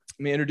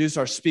Let me introduce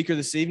our speaker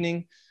this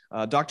evening,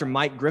 Dr.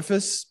 Mike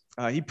Griffis.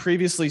 He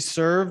previously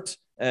served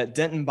at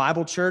Denton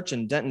Bible Church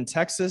in Denton,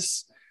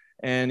 Texas,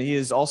 and he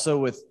is also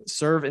with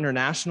Serve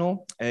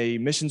International, a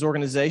missions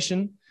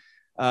organization.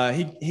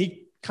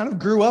 He kind of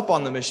grew up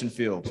on the mission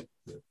field,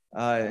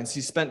 and he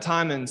spent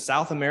time in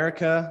South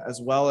America as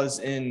well as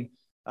in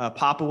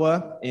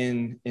Papua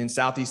in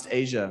Southeast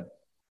Asia.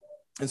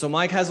 And so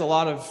Mike has a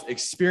lot of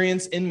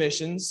experience in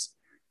missions,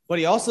 but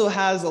he also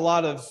has a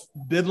lot of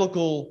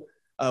biblical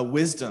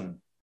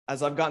wisdom.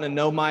 As I've gotten to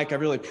know Mike, I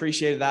really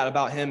appreciated that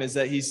about him, is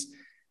that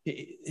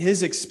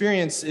his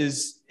experience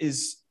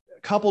is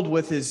coupled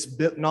with his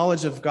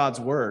knowledge of God's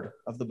word,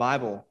 of the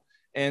Bible.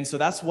 And so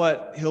that's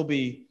what he'll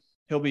be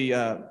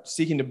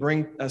seeking to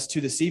bring us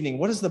to this evening.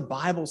 What does the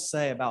Bible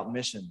say about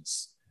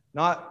missions?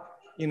 Not,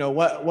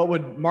 what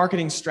would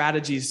marketing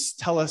strategies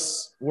tell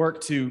us work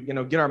to,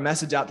 get our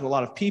message out to a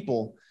lot of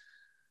people,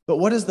 but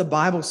what does the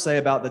Bible say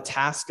about the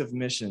task of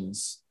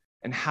missions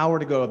and how we're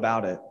to go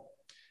about it?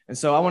 And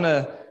so I want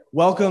to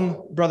welcome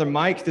Brother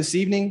Mike this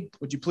evening.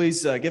 Would you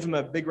please give him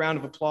a big round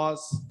of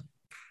applause?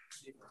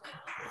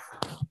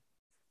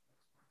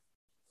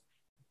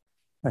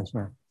 Thanks,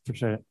 man.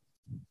 Appreciate it.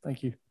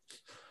 Thank you.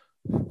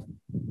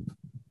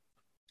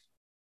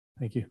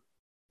 Thank you.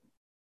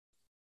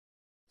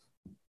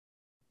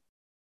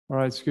 All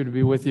right, it's good to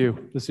be with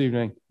you this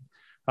evening.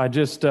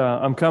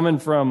 I'm coming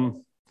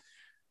from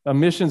a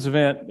missions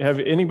event. Have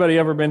anybody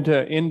ever been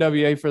to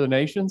NWA for the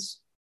Nations?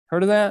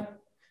 Heard of that?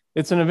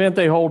 It's an event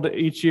they hold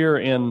each year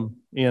in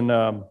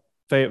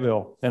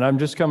Fayetteville, and I'm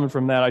just coming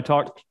from that. I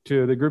talked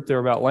to the group there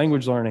about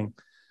language learning,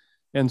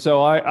 and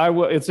so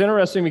it's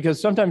interesting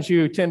because sometimes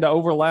you tend to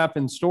overlap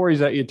in stories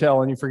that you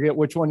tell, and you forget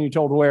which one you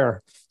told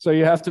where. So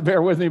you have to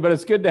bear with me, but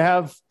it's good to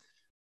have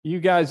you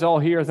guys all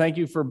here. Thank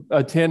you for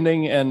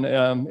attending, and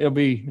it'll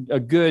be a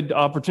good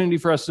opportunity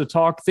for us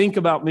to think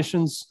about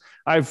missions.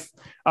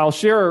 I'll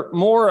share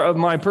more of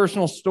my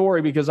personal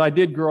story because I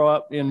did grow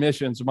up in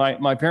missions.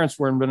 My parents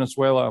were in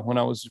Venezuela when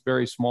I was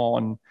very small,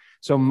 and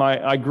so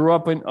I grew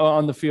up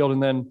on the field,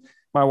 and then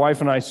my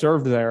wife and I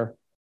served there.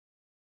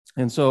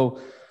 And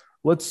so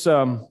let's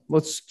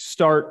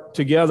start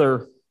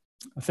together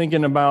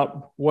thinking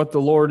about what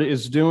the Lord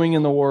is doing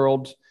in the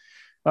world.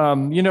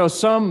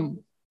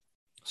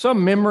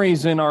 Some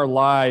memories in our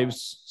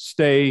lives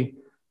stay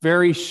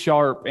very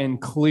sharp and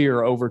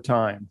clear over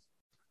time.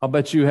 I'll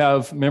bet you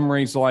have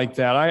memories like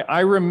that.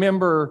 I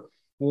remember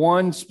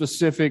one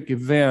specific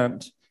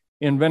event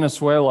in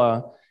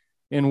Venezuela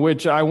in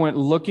which I went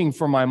looking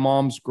for my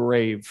mom's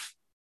grave.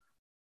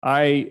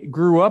 I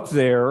grew up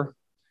there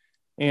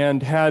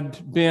and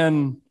had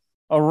been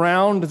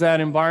around that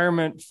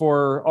environment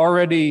for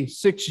already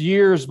 6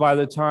 years by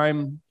the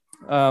time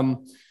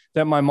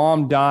that my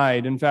mom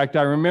died. In fact,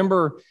 I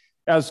remember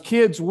as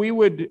kids, we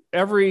would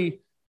every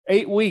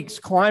 8 weeks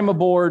climb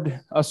aboard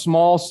a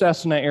small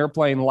Cessna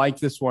airplane like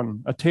this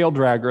one, a tail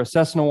dragger, a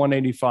Cessna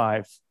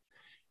 185.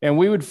 And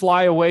we would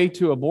fly away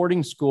to a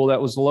boarding school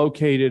that was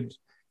located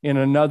in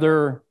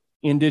another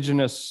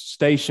indigenous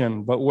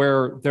station, but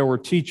where there were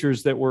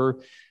teachers that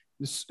were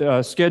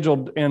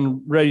scheduled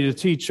and ready to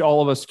teach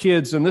all of us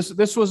kids. And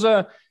this was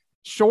a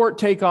short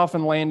takeoff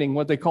and landing,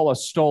 what they call a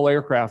STOL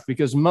aircraft,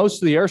 because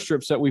most of the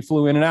airstrips that we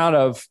flew in and out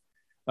of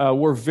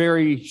were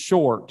very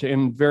short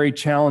and very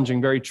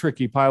challenging, very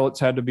tricky. Pilots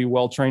had to be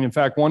well trained. In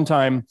fact, one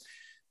time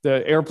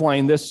the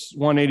airplane, this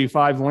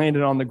 185,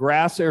 landed on the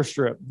grass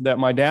airstrip that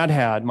my dad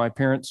had. My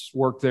parents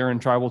worked there in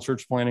tribal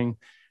church planting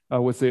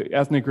with the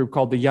ethnic group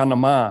called the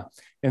Yanama.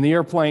 And the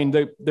airplane,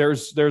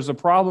 there's a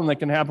problem that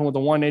can happen with the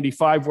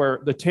 185 where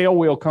the tail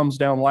wheel comes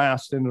down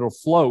last and it'll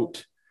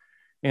float.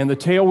 And the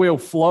tail wheel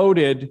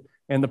floated,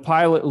 and the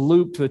pilot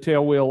looped the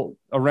tail wheel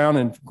around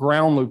and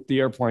ground looped the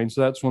airplane.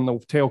 So that's when the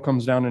tail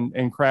comes down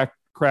and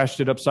crashed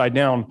it upside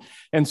down.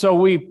 And so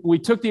we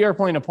took the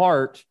airplane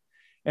apart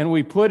and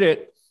we put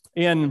it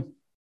in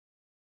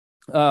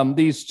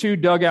these two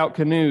dugout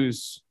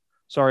canoes.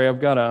 Sorry,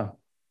 I've got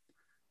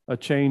a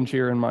change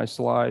here in my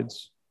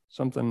slides.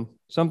 Something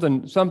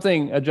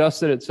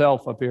adjusted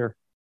itself up here.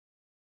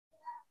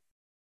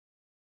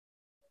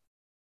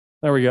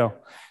 There we go.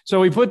 So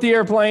we put the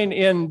airplane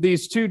in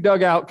these two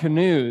dugout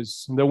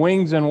canoes, the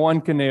wings in one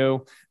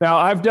canoe.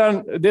 Now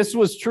this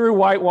was true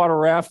whitewater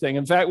rafting.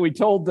 In fact, we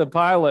told the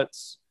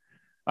pilots,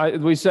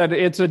 we said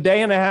it's a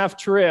 1.5-day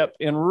trip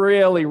in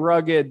really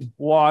rugged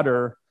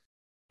water,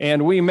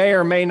 and we may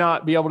or may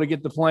not be able to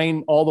get the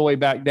plane all the way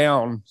back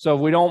down. So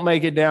if we don't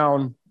make it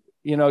down,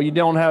 you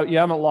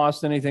haven't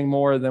lost anything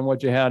more than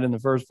what you had in the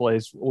first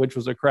place, which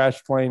was a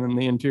crashed plane in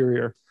the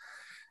interior.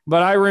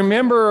 But I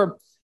remember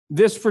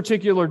this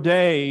particular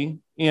day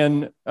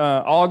in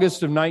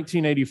August of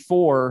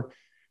 1984,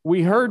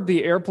 we heard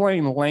the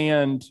airplane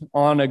land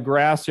on a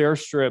grass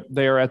airstrip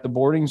there at the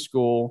boarding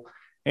school,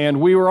 and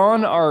we were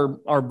on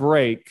our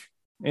break,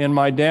 and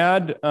my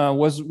dad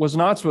was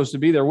not supposed to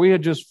be there. We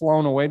had just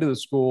flown away to the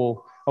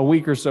school a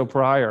week or so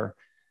prior,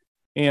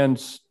 and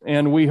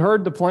we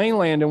heard the plane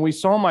land, and we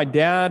saw my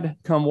dad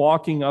come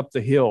walking up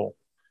the hill.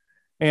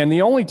 And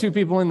the only two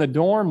people in the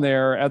dorm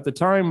there at the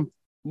time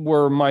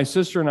were my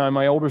sister and I,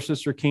 my older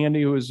sister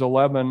Candy, who was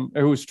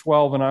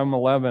 12, and I'm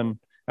 11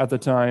 at the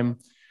time.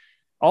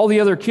 All the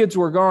other kids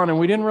were gone, and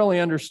we didn't really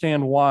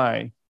understand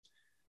why.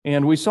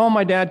 And we saw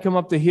my dad come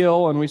up the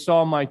hill, and we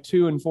saw my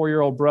 2- and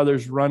 4-year-old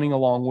brothers running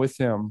along with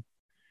him.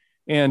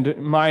 And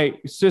my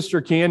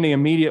sister Candy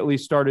immediately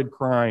started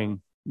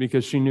crying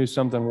because she knew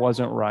something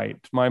wasn't right.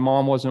 My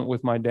mom wasn't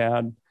with my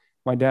dad.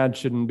 My dad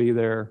shouldn't be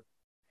there.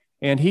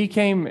 And he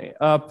came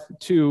up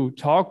to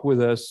talk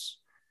with us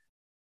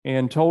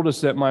and told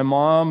us that my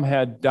mom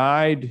had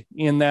died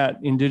in that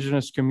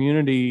indigenous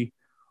community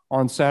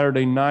on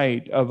Saturday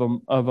night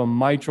of a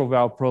mitral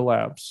valve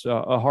prolapse,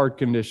 a heart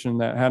condition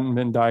that hadn't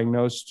been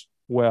diagnosed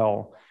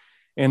well.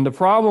 And the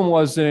problem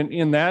was that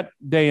in that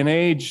day and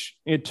age,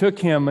 it took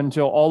him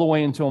all the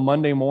way until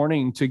Monday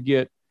morning to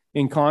get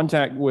in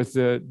contact with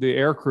the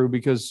air crew,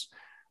 because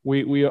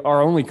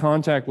our only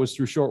contact was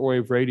through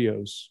shortwave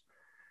radios.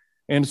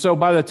 And so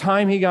by the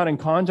time he got in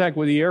contact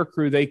with the air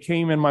crew, they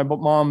came in. My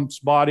mom's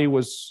body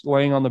was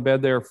laying on the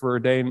bed there for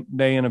a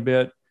day and a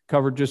bit,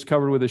 covered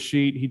with a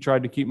sheet. He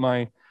tried to keep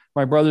my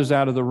brothers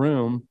out of the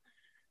room.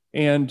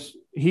 And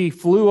he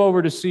flew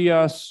over to see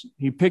us.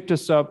 He picked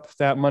us up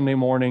that Monday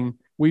morning.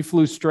 We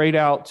flew straight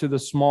out to the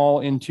small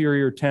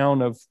interior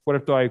town of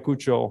Puerto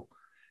Ayacucho.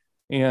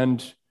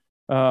 And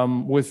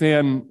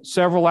within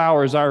several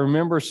hours, I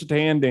remember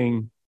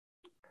standing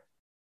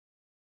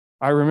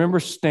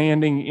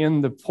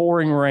in the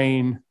pouring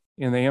rain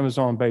in the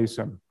Amazon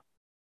basin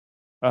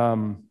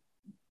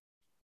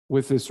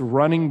with this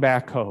running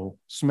backhoe,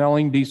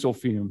 smelling diesel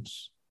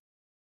fumes,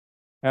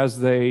 as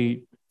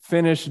they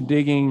finished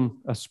digging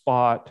a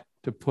spot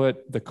to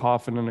put the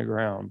coffin in the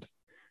ground.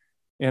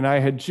 And I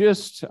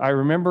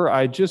remember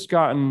I had just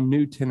gotten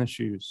new tennis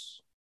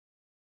shoes.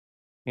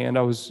 And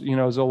I was, as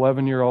an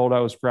 11-year-old, I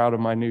was proud of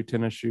my new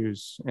tennis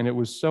shoes. And it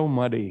was so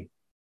muddy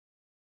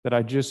that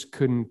I just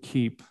couldn't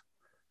keep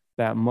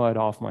that mud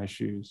off my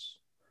shoes.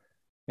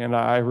 And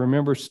I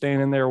remember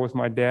standing there with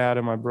my dad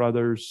and my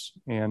brothers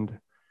and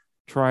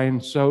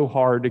trying so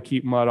hard to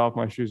keep mud off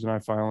my shoes. And I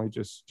finally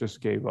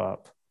just gave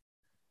up.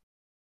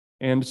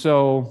 And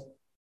so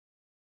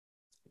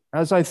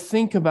as I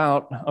think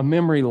about a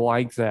memory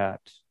like that,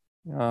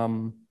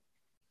 and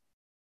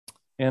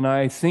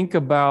I think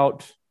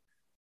about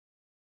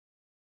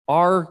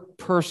our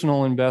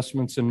personal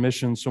investments in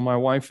missions. So my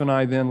wife and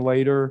I then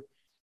later,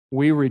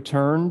 we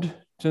returned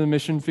to the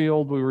mission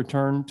field. We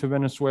returned to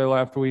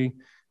Venezuela after we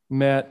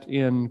met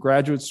in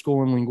graduate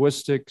school in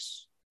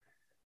linguistics.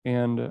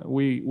 And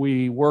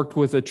we worked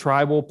with a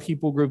tribal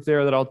people group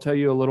there that I'll tell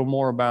you a little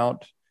more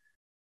about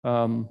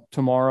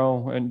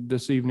tomorrow and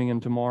this evening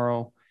and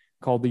tomorrow,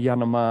 called the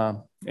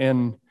Yanama.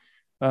 And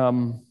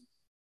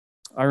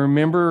I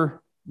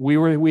remember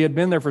we had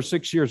been there for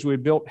 6 years. We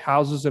had built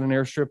houses in an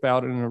airstrip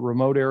out in a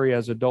remote area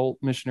as adult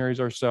missionaries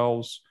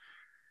ourselves.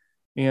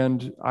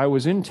 And I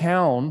was in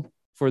town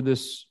for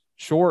this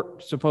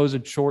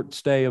supposed short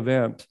stay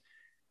event.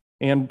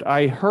 And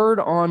I heard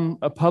on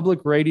a public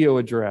radio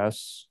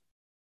address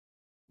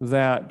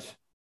that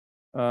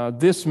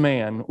this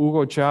man,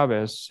 Hugo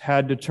Chavez,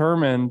 had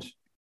determined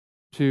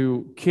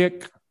to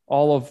kick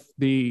all of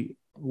the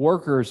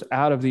workers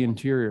out of the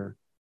interior.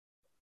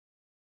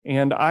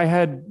 And I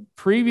had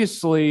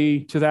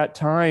previously to that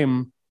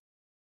time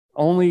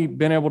only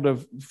been able to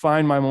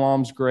find my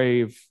mom's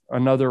grave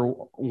another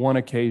one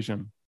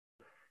occasion.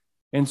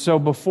 And so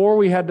before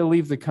we had to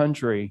leave the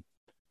country,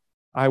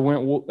 I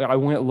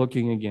went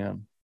looking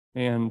again.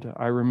 And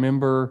I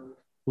remember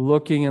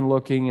looking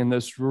in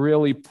this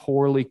really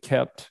poorly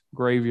kept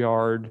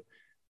graveyard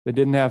that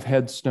didn't have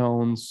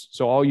headstones.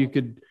 So all you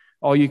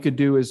could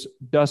do is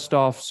dust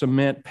off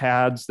cement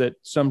pads that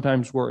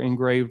sometimes were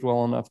engraved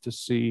well enough to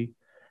see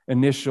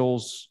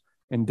initials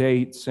and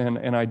dates,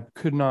 and I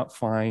could not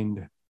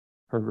find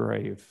her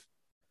grave.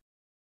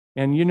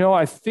 And,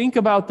 I think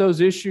about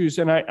those issues,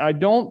 and I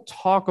don't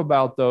talk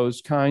about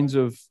those kinds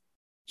of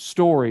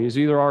stories,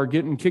 either our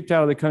getting kicked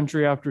out of the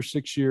country after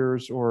 6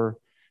 years, or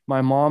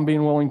my mom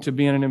being willing to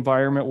be in an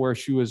environment where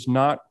she was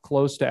not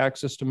close to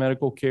access to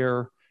medical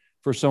care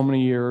for so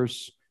many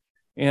years.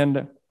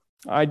 And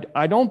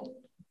I don't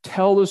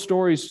tell the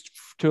stories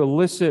to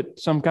elicit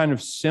some kind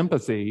of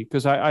sympathy,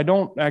 because I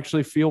don't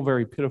actually feel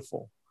very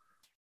pitiful.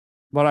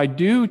 But I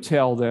do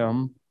tell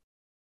them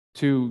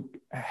to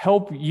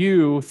help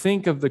you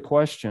think of the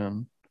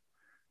question,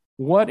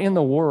 what in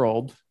the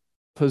world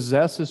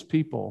possesses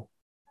people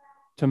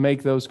to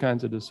make those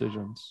kinds of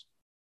decisions?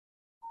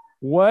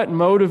 What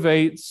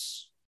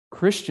motivates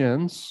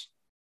Christians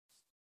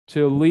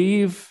to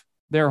leave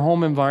their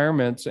home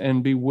environments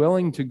and be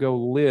willing to go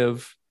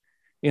live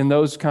in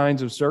those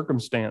kinds of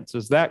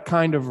circumstances, that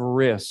kind of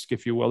risk,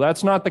 if you will?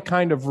 That's not the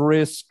kind of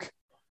risk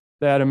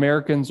that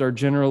Americans are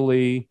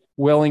generally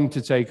willing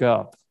to take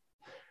up.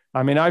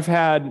 I mean,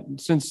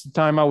 since the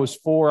time I was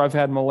 4, I've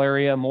had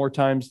malaria more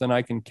times than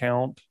I can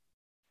count.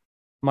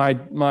 My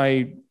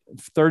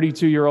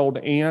 32-year-old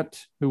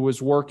aunt who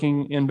was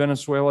working in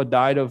Venezuela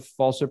died of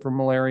falciparum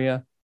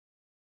malaria.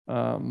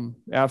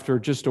 after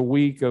just a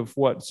week of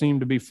what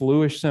seemed to be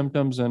flu-ish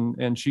symptoms,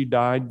 and she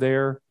died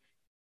there.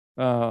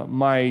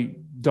 My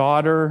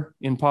daughter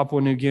in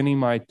Papua New Guinea,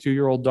 my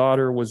 2-year-old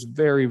daughter, was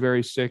very,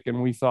 very sick,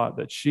 and we thought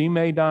that she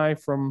may die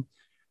from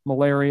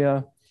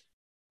malaria.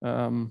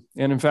 And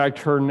in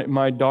fact,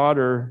 my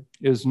daughter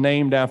is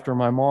named after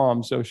my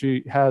mom, so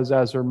she has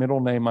as her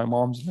middle name my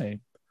mom's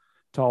name,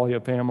 Talia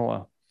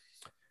Pamela.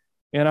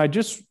 And I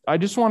just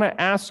want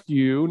to ask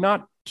you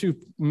not to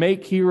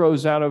make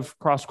heroes out of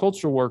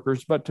cross-cultural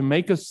workers, but to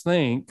make us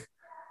think,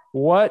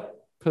 what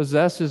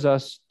possesses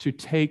us to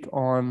take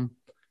on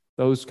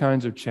those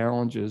kinds of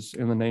challenges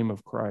in the name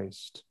of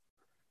Christ?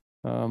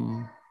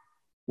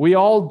 We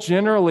all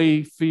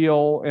generally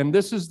feel, and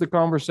this is the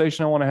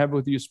conversation I want to have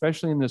with you,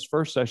 especially in this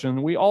first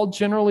session, we all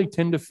generally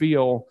tend to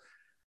feel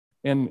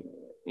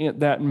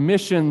that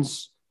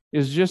missions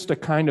is just a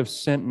kind of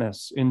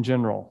sentness in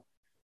general.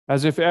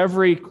 As if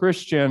every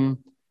Christian,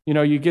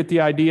 you get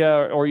the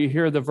idea or you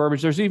hear the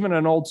verbiage. There's even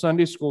an old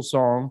Sunday school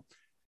song,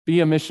 be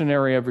a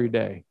missionary every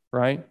day,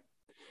 right?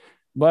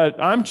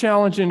 But I'm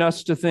challenging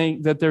us to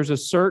think that there's a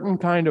certain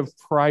kind of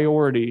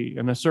priority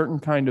and a certain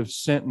kind of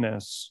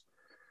sentness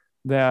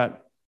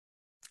that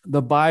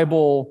the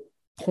Bible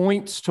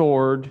points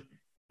toward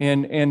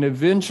and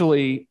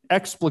eventually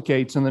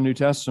explicates in the New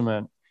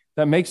Testament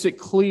that makes it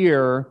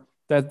clear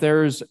that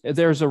there's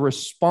a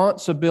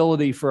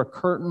responsibility for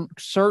a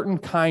certain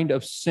kind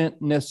of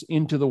sentness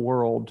into the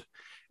world.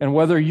 And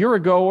whether you're a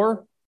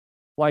goer,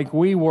 like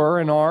we were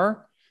and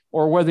are,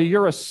 or whether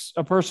you're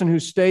a person who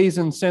stays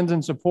and sends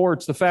and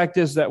supports, the fact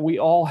is that we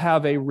all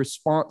have a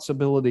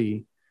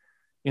responsibility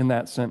in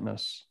that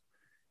sentness.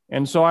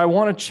 And so I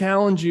want to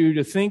challenge you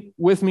to think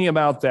with me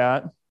about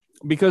that,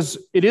 because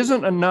it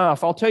isn't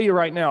enough. I'll tell you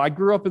right now, I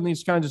grew up in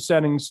these kinds of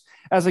settings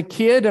as a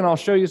kid, and I'll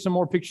show you some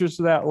more pictures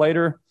of that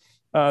later,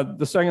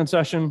 the second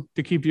session,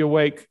 to keep you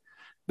awake.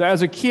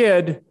 As a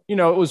kid, it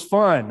was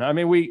fun. I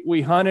mean,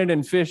 we hunted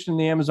and fished in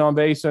the Amazon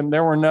basin.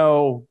 There were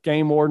no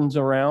game wardens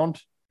around,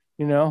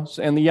 and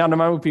the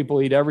Yanomami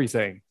people eat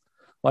everything.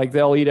 Like,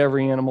 they'll eat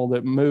every animal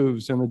that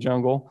moves in the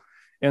jungle.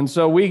 And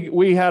so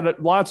we had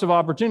lots of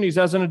opportunities.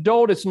 As an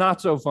adult, it's not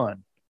so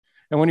fun.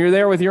 And when you're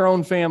there with your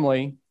own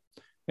family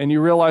and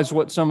you realize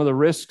what some of the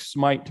risks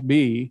might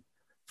be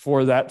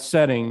for that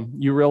setting,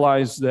 you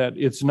realize that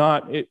it's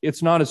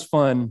not as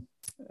fun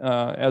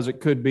as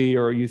it could be,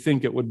 or you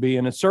think it would be.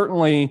 And it's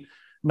certainly,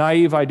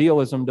 naive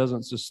idealism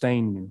doesn't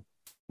sustain you.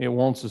 It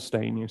won't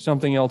sustain you.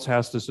 Something else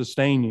has to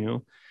sustain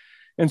you.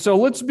 And so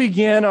let's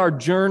begin our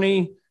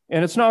journey.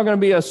 And it's not going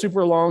to be a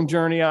super long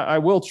journey. I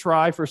will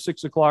try for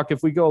 6 o'clock.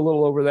 If we go a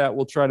little over that,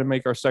 we'll try to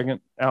make our second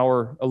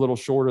hour a little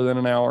shorter than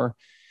an hour.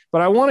 But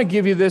I want to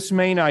give you this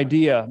main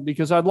idea,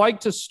 because I'd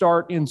like to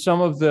start in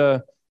some of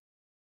the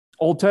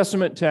Old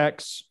Testament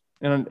texts,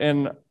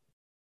 and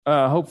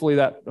hopefully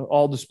that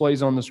all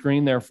displays on the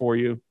screen there for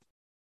you.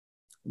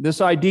 This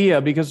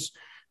idea, because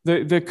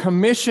the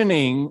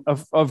commissioning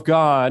of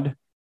God,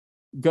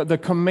 the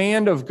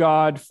command of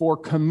God for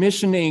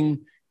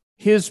commissioning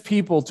his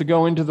people to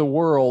go into the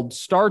world,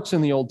 starts in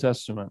the Old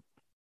Testament.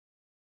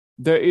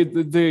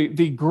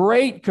 The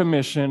Great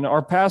Commission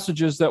are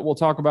passages that we'll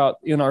talk about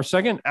in our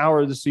second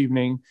hour this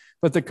evening,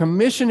 but the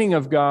commissioning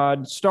of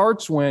God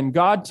starts when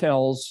God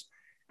tells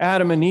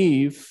Adam and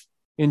Eve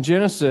in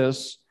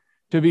Genesis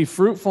to be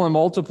fruitful and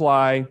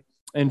multiply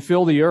and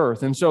fill the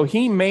earth. And so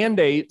he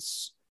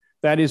mandates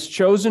that his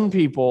chosen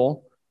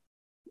people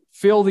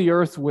fill the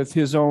earth with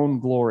his own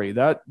glory.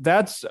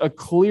 That's a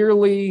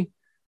clearly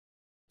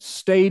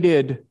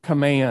stated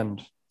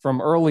command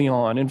from early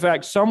on. In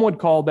fact, some would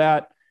call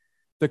that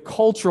the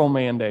cultural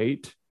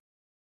mandate,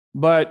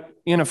 but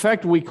in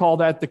effect, we call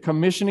that the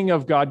commissioning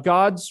of God,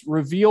 God's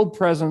revealed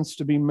presence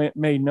to be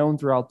made known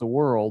throughout the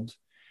world.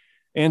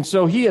 And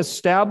so he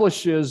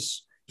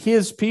establishes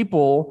his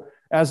people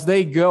as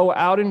they go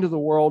out into the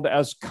world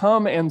as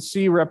come and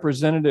see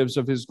representatives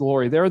of his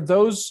glory. They're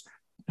those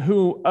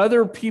who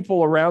other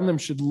people around them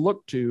should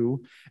look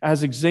to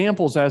as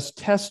examples, as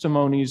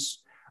testimonies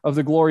of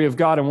the glory of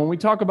God. And when we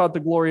talk about the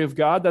glory of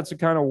God, that's a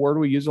kind of word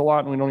we use a lot,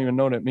 and we don't even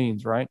know what it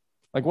means, right?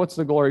 Like, what's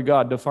the glory of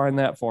God? Define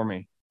that for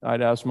me.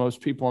 I'd ask most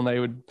people, and they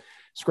would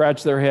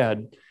scratch their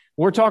head.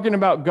 We're talking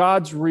about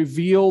God's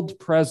revealed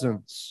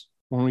presence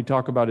when we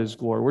talk about his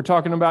glory. We're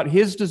talking about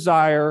his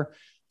desire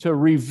to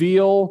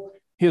reveal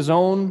his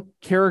own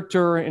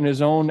character and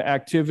his own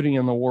activity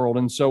in the world.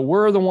 And so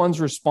we're the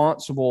ones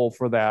responsible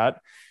for that.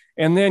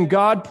 And then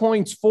God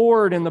points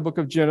forward in the book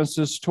of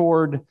Genesis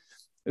toward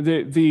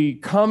the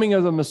coming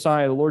of the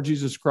Messiah, the Lord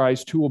Jesus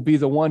Christ, who will be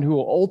the one who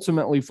will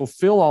ultimately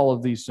fulfill all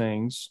of these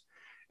things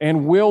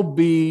and will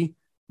be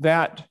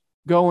that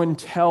go and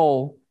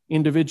tell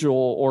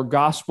individual or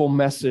gospel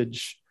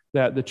message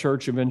that the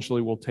church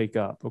eventually will take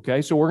up.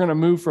 Okay, so we're going to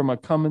move from a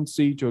come and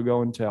see to a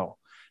go and tell.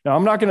 Now,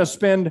 I'm not going to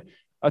spend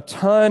a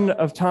ton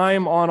of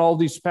time on all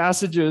these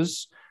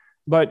passages,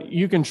 but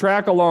you can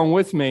track along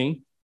with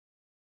me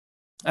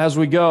as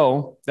we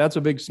go. That's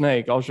a big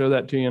snake. I'll show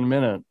that to you in a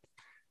minute.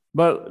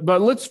 But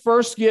let's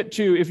first get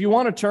to, if you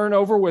want to turn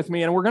over with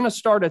me, and we're going to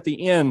start at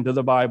the end of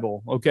the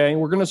Bible, okay?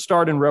 We're going to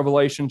start in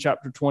Revelation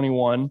chapter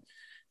 21,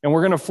 and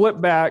we're going to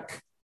flip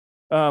back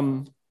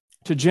to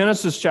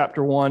Genesis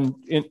chapter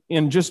 1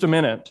 in just a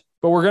minute.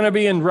 But we're going to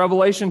be in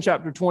Revelation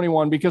chapter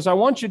 21 because I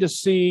want you to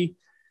see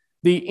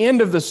the end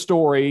of the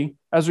story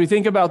as we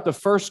think about the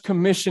first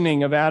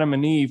commissioning of Adam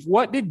and Eve.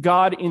 What did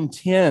God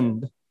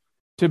intend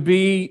to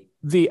be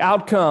the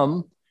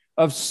outcome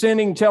of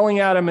telling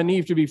Adam and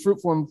Eve to be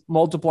fruitful and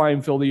multiply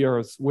and fill the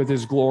earth with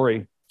his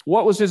glory?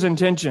 What was his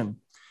intention?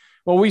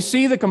 Well, we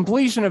see the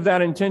completion of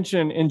that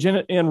intention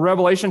in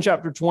Revelation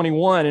chapter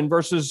 21 in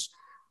verses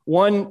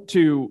 1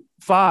 to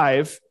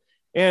 5.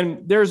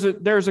 And there's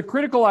a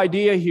critical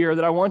idea here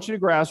that I want you to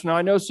grasp. Now,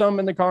 I know some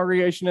in the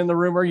congregation in the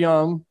room are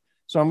young,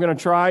 so I'm going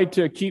to try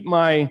to keep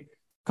my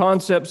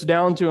concepts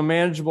down to a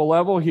manageable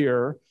level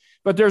here.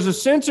 But there's a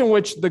sense in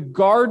which the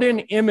garden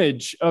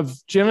image of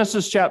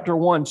Genesis chapter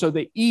 1, so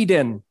the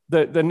Eden,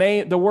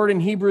 the word in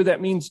Hebrew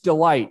that means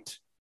delight,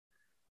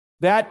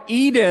 that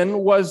Eden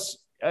was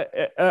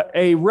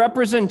a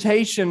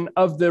representation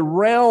of the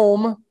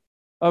realm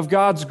of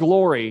God's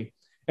glory.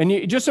 And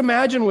you just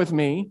imagine with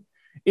me,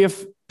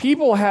 if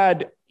people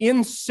had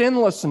in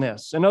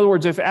sinlessness, in other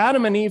words, if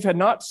Adam and Eve had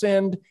not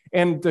sinned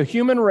and the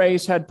human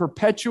race had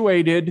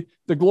perpetuated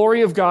the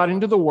glory of God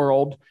into the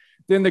world,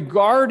 then the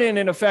garden,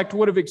 in effect,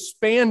 would have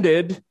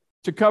expanded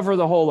to cover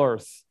the whole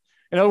earth.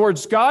 In other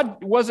words, God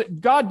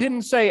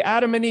didn't say,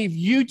 Adam and Eve,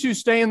 you two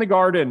stay in the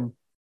garden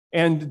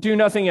and do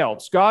nothing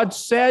else. God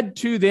said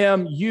to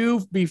them,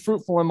 you be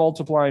fruitful and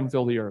multiply and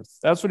fill the earth.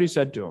 That's what he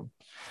said to them.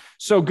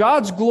 So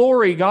God's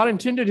glory, God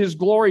intended his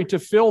glory to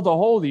fill the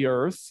whole of the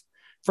earth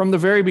from the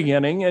very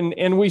beginning.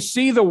 And we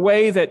see the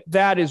way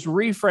that is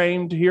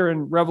reframed here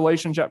in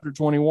Revelation chapter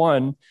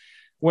 21,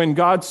 when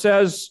God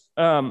says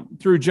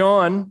through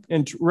John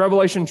in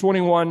Revelation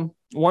 21,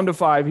 1 to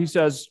 5, he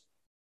says,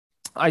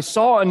 I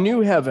saw a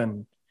new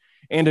heaven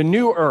and a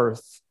new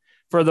earth,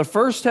 for the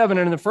first heaven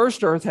and the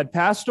first earth had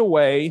passed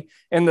away,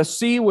 and the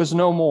sea was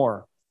no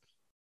more.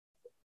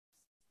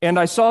 And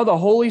I saw the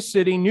holy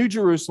city, New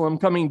Jerusalem,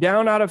 coming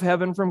down out of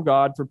heaven from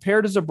God,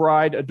 prepared as a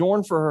bride,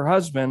 adorned for her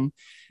husband.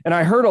 And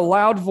I heard a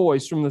loud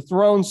voice from the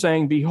throne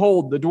saying,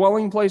 behold, the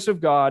dwelling place of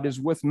God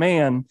is with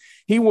man.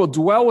 He will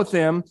dwell with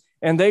them,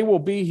 and they will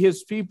be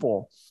his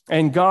people.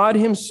 And God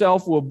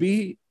himself will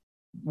be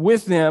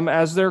with them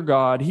as their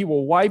God. He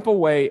will wipe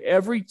away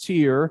every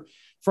tear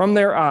from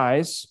their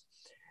eyes,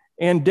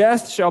 and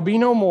death shall be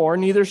no more,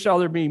 neither shall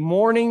there be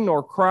mourning,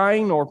 nor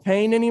crying, nor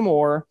pain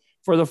anymore,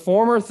 for the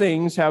former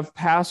things have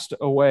passed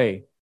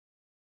away.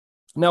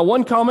 Now,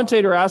 one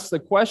commentator asked the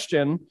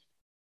question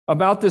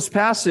about this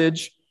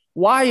passage,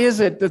 why is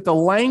it that the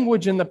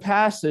language in the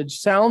passage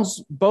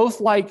sounds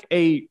both like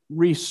a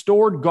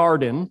restored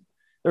garden?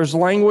 There's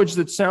language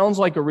that sounds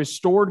like a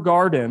restored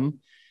garden,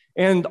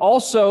 and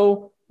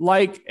also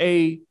like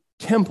a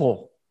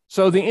temple.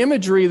 So the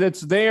imagery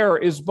that's there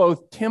is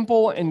both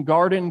temple and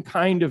garden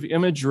kind of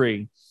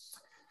imagery.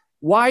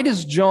 Why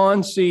does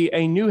John see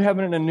a new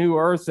heaven and a new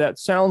earth that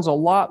sounds a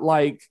lot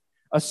like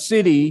a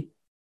city,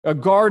 a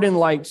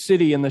garden-like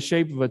city in the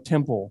shape of a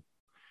temple?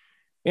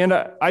 And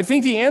I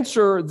think the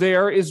answer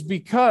there is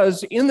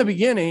because in the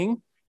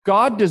beginning,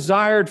 God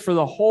desired for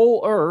the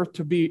whole earth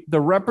to be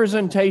the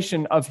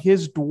representation of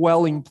his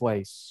dwelling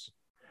place.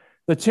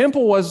 The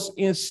temple was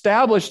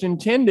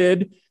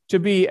intended to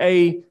be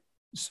a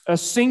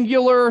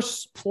singular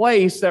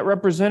place that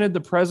represented the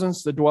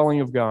presence, the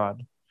dwelling of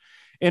God.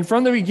 And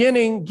from the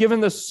beginning, given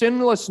the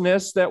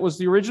sinlessness that was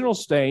the original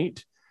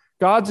state,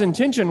 God's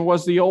intention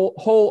was the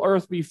whole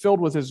earth be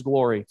filled with his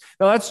glory.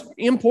 Now, that's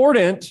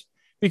important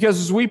because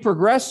as we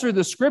progress through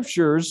the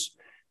scriptures,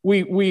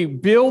 we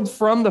build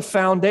from the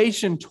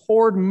foundation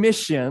toward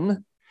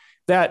mission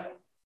that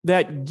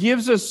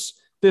gives us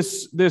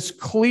this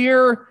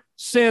clear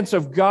sense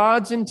of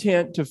God's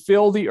intent to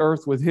fill the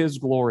earth with his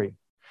glory.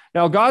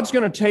 Now, God's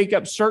going to take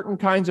up certain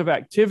kinds of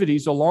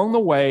activities along the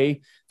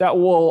way that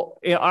will,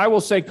 I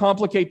will say,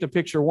 complicate the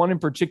picture, one in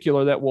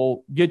particular that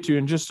we'll get to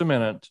in just a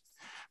minute.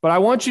 But I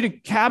want you to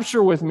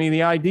capture with me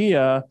the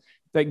idea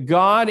that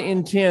God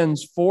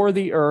intends for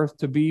the earth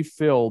to be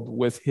filled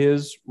with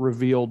his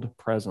revealed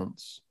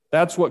presence.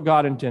 That's what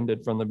God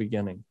intended from the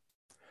beginning.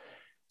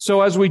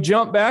 So as we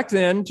jump back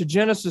then to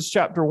Genesis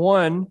chapter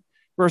 1,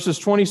 verses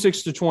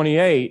 26 to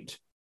 28,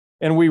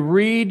 and we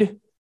read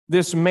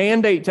this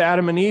mandate to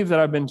Adam and Eve that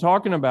I've been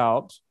talking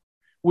about,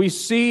 we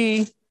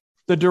see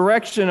the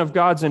direction of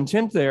God's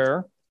intent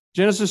there.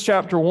 Genesis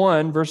chapter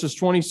 1, verses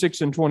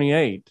 26 and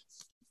 28.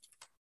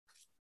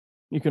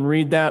 You can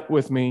read that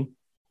with me.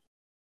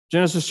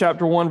 Genesis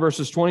chapter 1,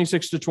 verses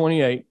 26 to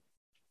 28.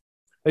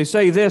 They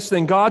say this,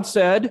 then God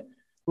said,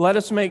 let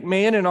us make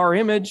man in our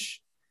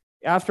image,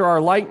 after our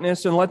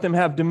likeness, and let them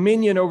have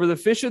dominion over the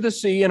fish of the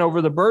sea, and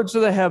over the birds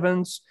of the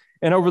heavens,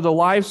 and over the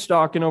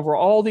livestock, and over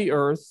all the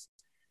earth,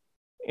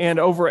 and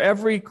over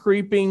every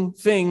creeping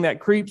thing that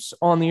creeps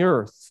on the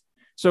earth.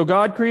 So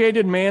God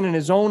created man in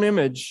his own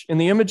image. In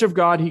the image of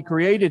God, he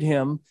created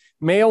him.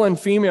 Male and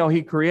female,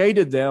 he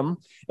created them,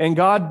 and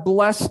God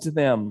blessed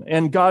them.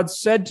 And God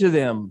said to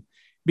them,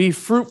 be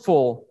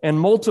fruitful and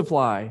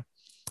multiply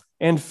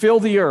and fill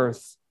the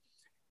earth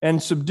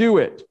and subdue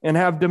it and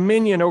have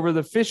dominion over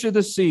the fish of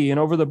the sea and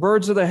over the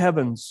birds of the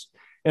heavens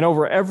and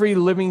over every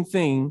living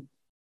thing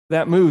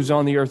that moves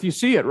on the earth. You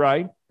see it,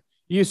 right?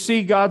 You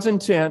see God's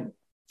intent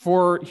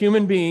for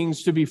human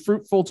beings to be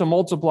fruitful, to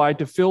multiply,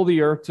 to fill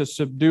the earth, to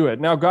subdue it.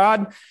 Now,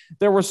 God,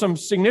 there were some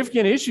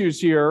significant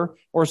issues here,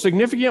 or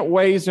significant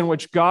ways in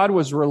which God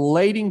was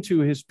relating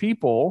to his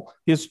people,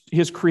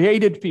 his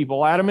created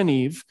people, Adam and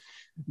Eve,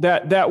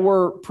 that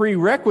were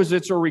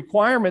prerequisites or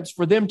requirements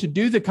for them to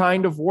do the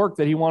kind of work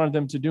that he wanted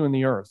them to do in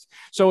the earth.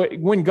 So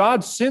when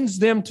God sends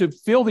them to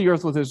fill the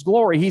earth with his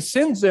glory, he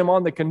sends them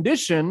on the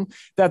condition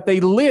that they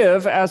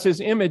live as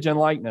his image and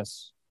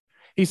likeness.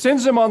 He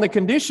sends them on the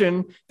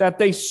condition that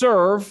they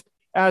serve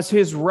as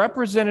his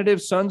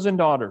representative sons and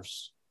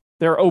daughters.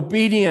 They're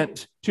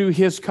obedient to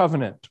his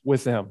covenant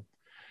with them.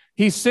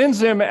 He sends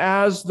them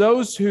as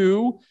those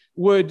who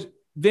would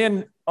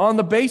then, on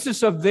the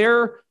basis of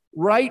their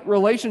right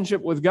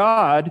relationship with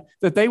God,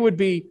 that they would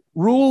be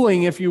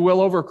ruling, if you will,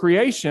 over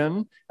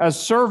creation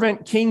as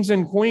servant kings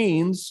and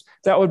queens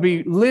that would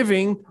be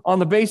living on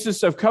the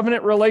basis of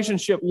covenant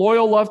relationship,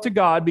 loyal love to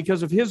God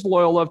because of his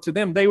loyal love to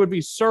them. They would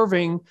be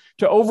serving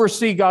to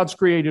oversee God's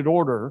created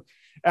order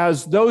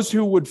as those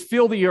who would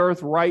fill the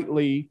earth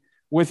rightly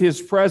with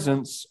his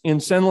presence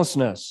in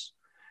sinlessness.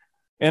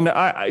 And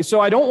so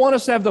I don't want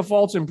us to have the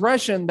false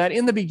impression that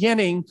in the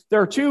beginning, there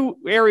are two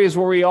areas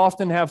where we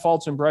often have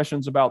false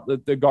impressions about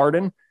the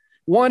garden.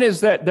 One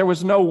is that there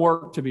was no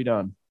work to be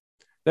done,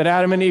 that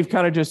Adam and Eve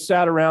kind of just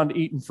sat around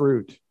eating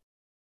fruit,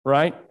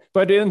 right?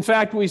 But in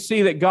fact, we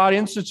see that God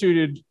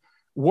instituted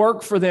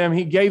work for them.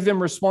 He gave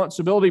them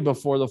responsibility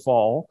before the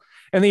fall.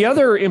 And the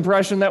other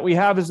impression that we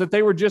have is that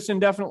they were just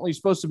indefinitely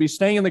supposed to be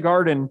staying in the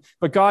garden,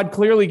 but God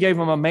clearly gave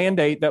them a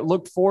mandate that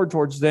looked forward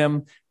towards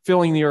them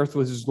filling the earth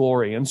with his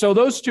glory. And so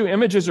those two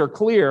images are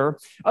clear.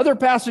 Other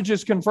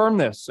passages confirm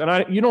this,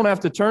 and you don't have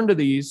to turn to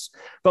these,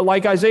 but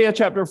like Isaiah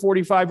chapter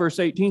 45, verse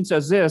 18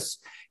 says this,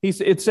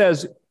 it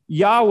says,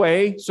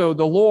 Yahweh, so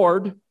the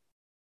Lord,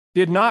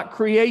 did not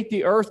create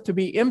the earth to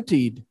be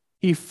emptied.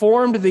 He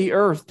formed the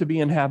earth to be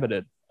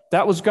inhabited.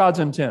 That was God's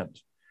intent.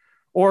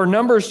 Or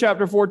Numbers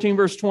chapter 14,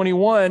 verse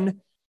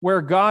 21,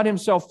 where God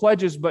himself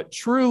pledges, but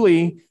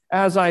truly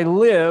as I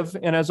live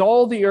and as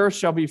all the earth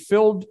shall be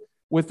filled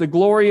with the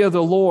glory of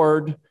the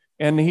Lord,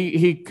 and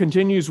he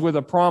continues with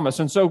a promise.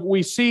 And so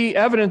we see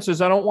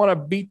evidences, I don't want to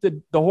beat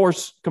the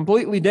horse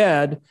completely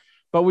dead,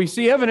 but we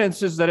see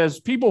evidences that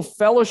as people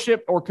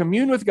fellowship or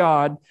commune with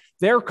God,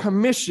 their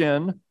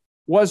commission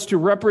was to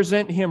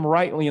represent him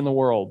rightly in the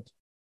world.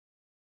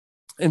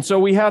 And so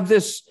we have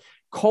this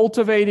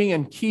cultivating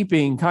and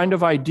keeping kind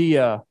of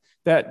idea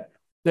that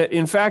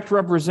in fact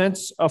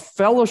represents a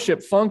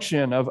fellowship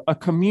function, of a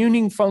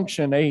communing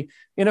function,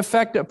 in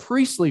effect, a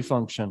priestly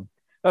function.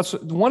 That's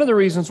one of the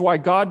reasons why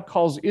God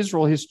calls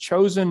Israel his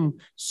chosen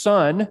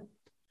son,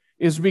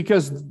 is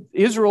because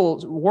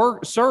Israel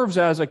serves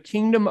as a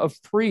kingdom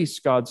of priests,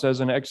 God says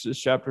in Exodus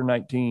chapter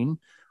 19,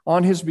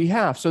 on his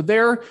behalf. So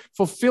they're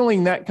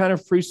fulfilling that kind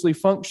of priestly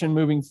function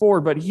moving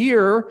forward. But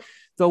here,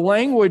 the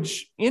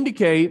language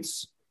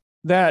indicates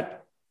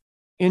that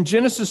in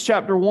Genesis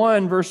chapter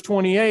 1, verse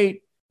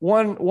 28,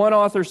 one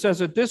author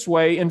says it this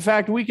way. In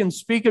fact, we can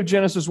speak of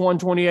Genesis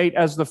 1:28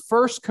 as the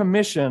first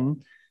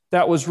commission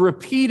that was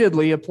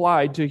repeatedly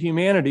applied to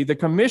humanity. The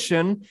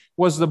commission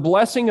was the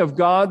blessing of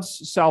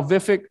God's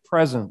salvific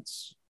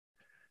presence.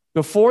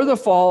 Before the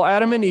fall,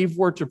 Adam and Eve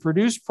were to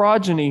produce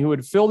progeny who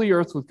would fill the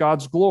earth with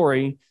God's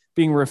glory,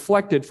 being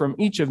reflected from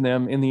each of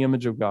them in the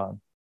image of God.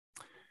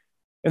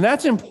 And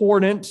that's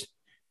important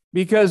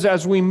because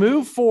as we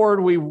move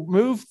forward, we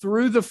move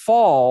through the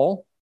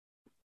fall,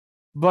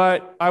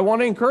 but I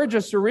want to encourage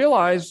us to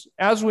realize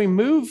as we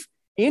move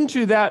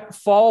into that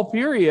fall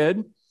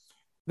period,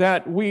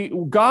 that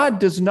God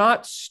does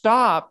not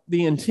stop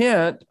the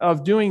intent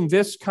of doing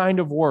this kind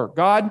of work.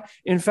 God,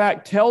 in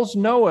fact, tells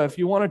Noah, if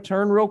you want to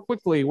turn real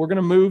quickly, we're going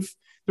to move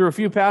through a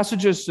few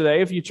passages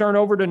today. If you turn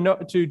over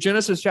to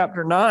Genesis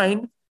chapter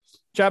 9,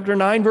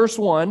 verse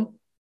 1,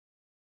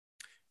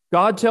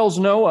 God tells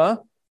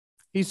Noah,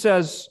 he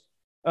says,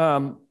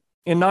 in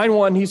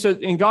 9:1, he says,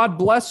 and God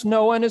blessed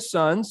Noah and his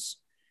sons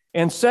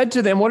and said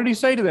to them, what did he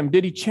say to them?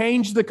 Did he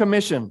change the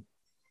commission?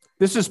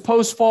 This is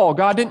post-fall.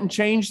 God didn't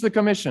change the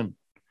commission.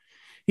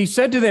 He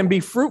said to them, be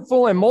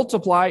fruitful and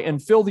multiply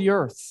and fill the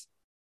earth.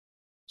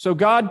 So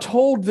God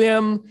told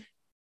them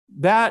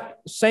that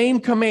same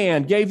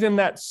command, gave them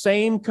that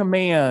same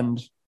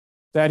command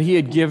that he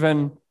had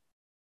given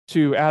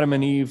to Adam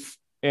and Eve,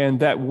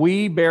 and that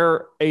we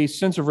bear a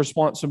sense of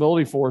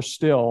responsibility for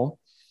still.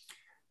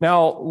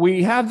 Now,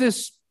 we have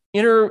this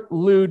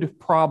interlude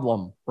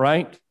problem,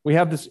 right? We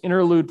have this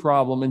interlude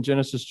problem in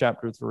Genesis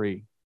chapter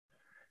 3.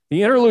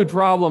 The interlude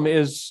problem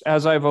is,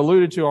 as I've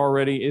alluded to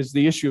already, is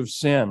the issue of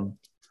sin.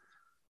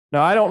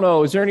 Now, I don't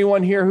know, is there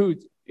anyone here who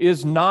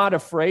is not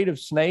afraid of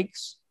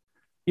snakes?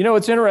 You know,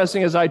 it's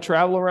interesting, as I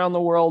travel around the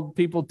world,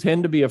 people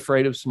tend to be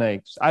afraid of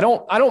snakes. I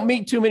don't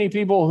meet too many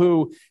people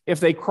who, if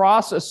they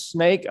cross a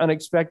snake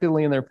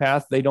unexpectedly in their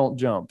path, they don't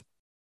jump.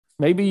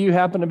 Maybe you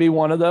happen to be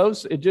one of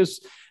those. In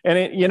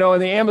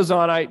the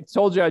Amazon, I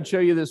told you I'd show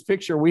you this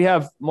picture. We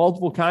have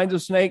multiple kinds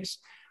of snakes.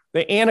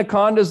 The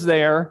anacondas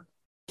there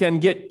can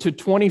get to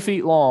 20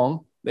 feet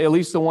long, at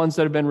least the ones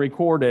that have been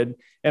recorded.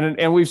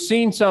 And we've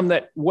seen some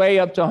that weigh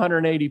up to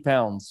 180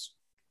 pounds.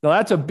 Now,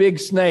 that's a big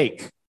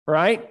snake,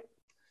 right?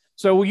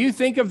 So when you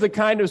think of the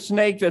kind of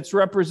snake that's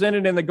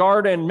represented in the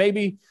garden,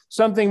 maybe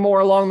something more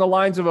along the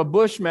lines of a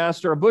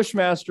bushmaster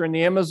in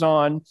the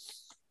Amazon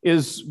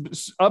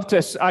is up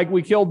to,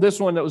 we killed this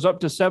one that was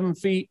up to 7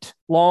 feet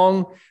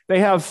long. They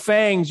have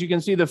fangs. You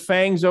can see the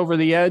fangs over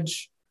the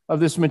edge of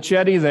this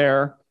machete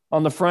there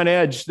on the front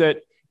edge,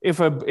 that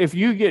if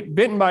you get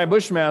bitten by a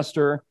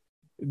bushmaster,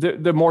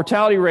 the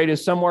mortality rate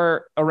is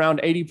somewhere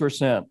around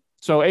 80%.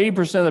 So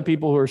 80% of the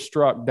people who are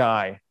struck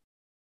die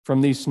from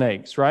these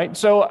snakes, right?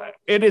 So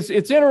it's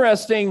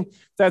interesting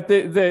that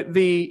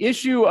the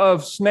issue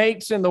of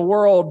snakes in the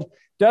world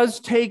does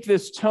take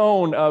this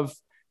tone of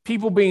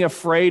people being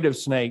afraid of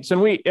snakes.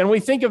 And we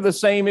think of the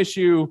same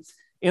issue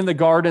in the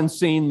garden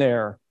scene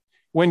there.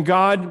 When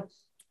God,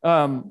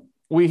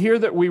 we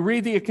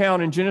read the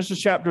account in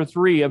Genesis chapter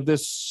 3 of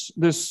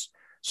this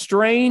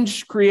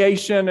strange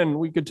creation, and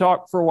we could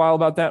talk for a while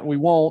about that, and we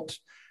won't,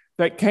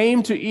 that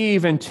came to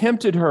Eve and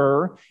tempted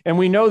her. And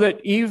we know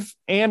that Eve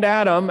and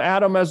Adam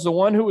as the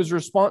one who was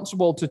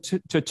responsible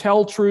to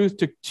tell truth,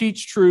 to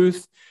teach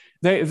truth,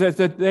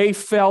 that they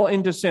fell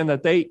into sin,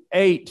 that they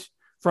ate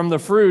from the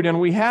fruit. And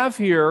we have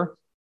here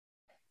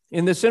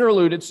in this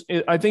interlude,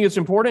 I think it's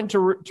important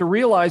to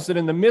realize that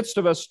in the midst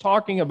of us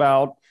talking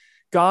about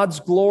God's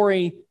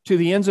glory to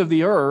the ends of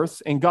the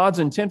earth and God's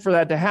intent for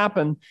that to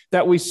happen,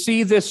 that we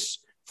see this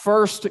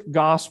first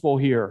gospel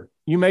here.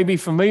 You may be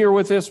familiar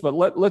with this, but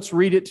let's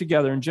read it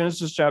together in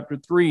Genesis chapter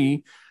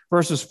 3,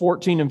 verses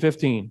 14 and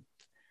 15.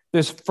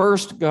 This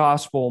first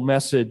gospel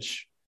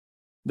message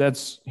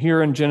that's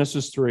here in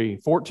Genesis 3,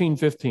 14,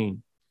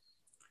 15.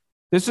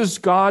 This is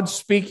God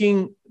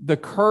speaking the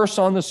curse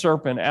on the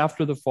serpent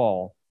after the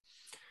fall.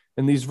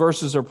 And these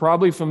verses are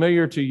probably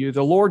familiar to you.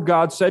 The Lord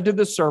God said to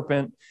the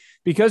serpent,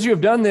 "Because you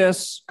have done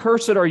this,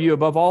 cursed are you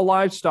above all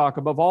livestock,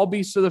 above all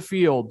beasts of the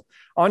field.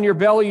 On your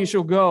belly you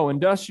shall go, and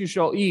dust you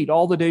shall eat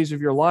all the days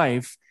of your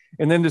life."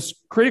 And then this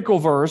critical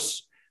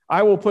verse,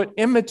 "I will put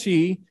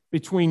enmity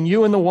between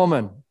you and the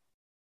woman,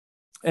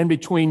 and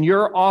between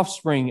your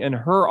offspring and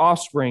her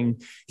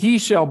offspring. He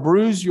shall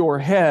bruise your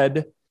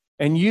head,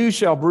 and you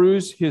shall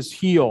bruise his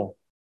heel."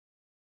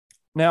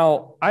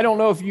 Now, I don't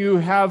know if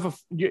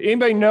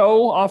anybody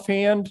know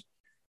offhand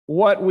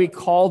what we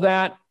call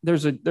that?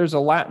 There's a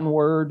Latin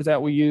word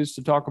that we use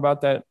to talk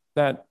about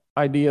that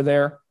idea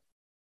there.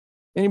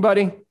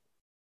 Anybody?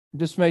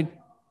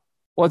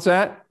 What's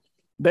that?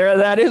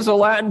 That is a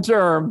Latin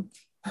term.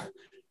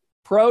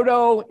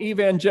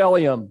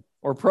 Proto-evangelium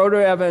or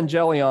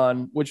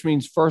proto-evangelion, which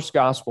means first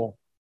gospel.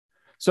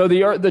 So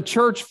the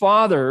church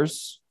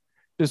fathers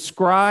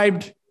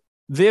described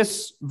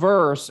this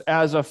verse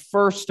as a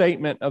first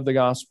statement of the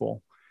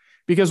gospel.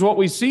 Because what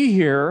we see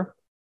here,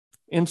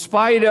 in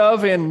spite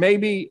of and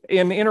maybe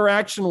in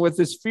interaction with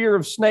this fear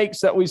of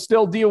snakes that we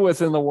still deal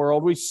with in the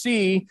world, we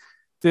see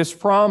this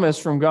promise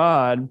from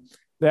God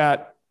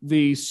that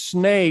the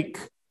snake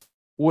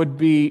would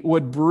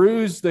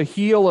bruise the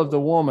heel of the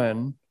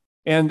woman,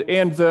 and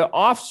the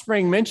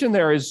offspring mentioned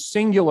there is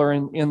singular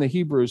in the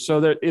Hebrew, so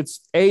that it's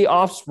a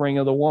offspring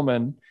of the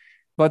woman,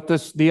 but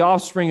the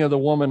offspring of the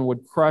woman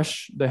would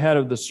crush the head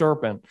of the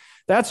serpent.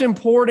 That's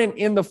important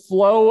in the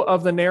flow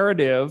of the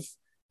narrative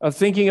of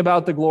thinking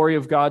about the glory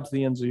of God to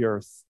the ends of the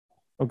earth,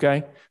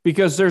 okay?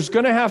 Because there's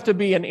going to have to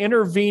be an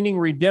intervening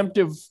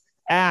redemptive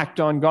act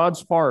on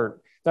God's part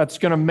that's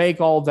going to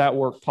make all of that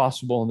work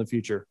possible in the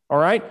future, all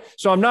right?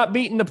 So I'm not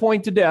beating the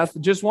point to death.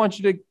 Just want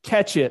you to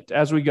catch it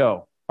as we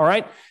go, all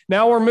right?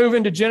 Now we're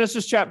moving to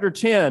Genesis chapter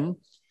 10.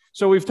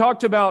 So we've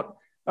talked about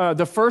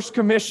the first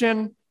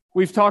commission.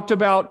 We've talked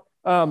about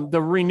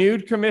the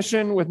renewed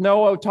commission with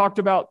Noah. Talked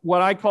about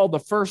what I call the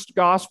first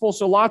gospel.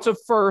 So lots of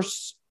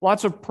firsts,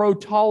 lots of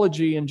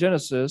protology in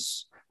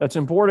Genesis. That's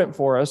important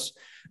for us.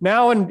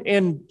 Now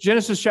in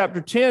Genesis chapter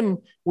 10,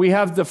 we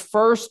have the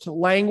first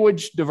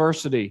language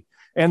diversity.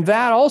 And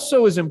that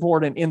also is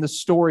important in the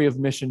story of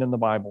mission in the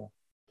Bible.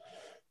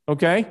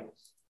 Okay?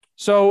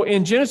 So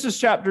in Genesis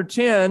chapter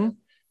 10,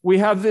 we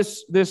have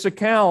this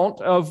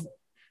account of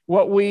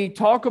what we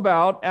talk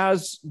about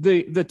as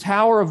the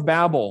Tower of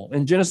Babel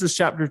in Genesis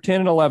chapter 10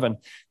 and 11.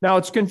 Now,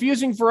 it's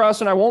confusing for us,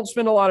 and I won't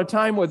spend a lot of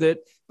time with it,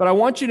 but I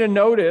want you to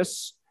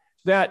notice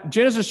that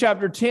Genesis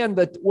chapter 10,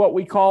 that what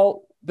we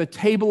call the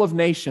Table of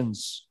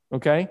Nations,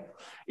 okay?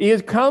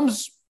 It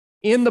comes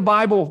in the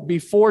Bible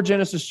before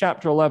Genesis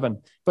chapter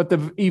 11, but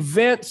the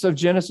events of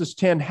Genesis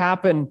 10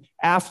 happen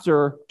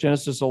after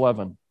Genesis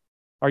 11.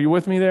 Are you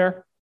with me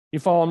there? You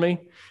following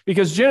me?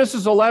 Because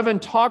Genesis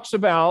 11 talks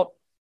about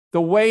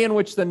the way in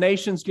which the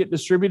nations get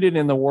distributed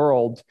in the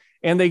world.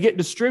 and they get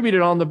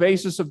distributed on the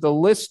basis of the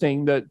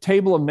listing, the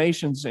table of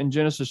nations in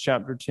Genesis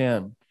chapter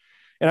 10.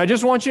 And I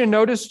just want you to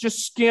notice,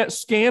 just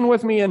scan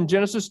with me in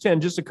Genesis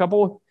 10, just a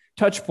couple of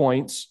touch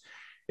points.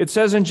 It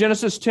says in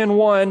Genesis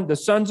 10:1, the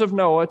sons of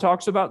Noah,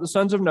 talks about the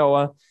sons of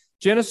Noah.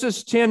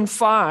 Genesis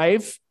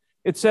 10:5,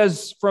 it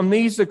says, from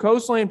these the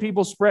coastland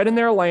people spread in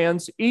their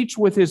lands, each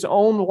with his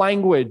own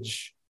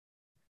language,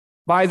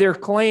 by their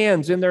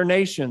clans in their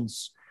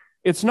nations.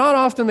 It's not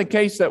often the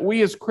case that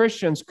we as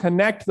Christians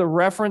connect the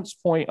reference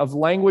point of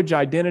language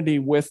identity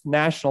with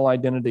national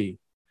identity,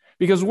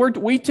 because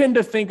we tend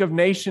to think of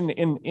nation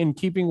in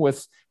keeping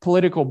with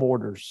political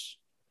borders.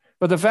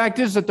 But the fact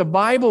is that the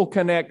Bible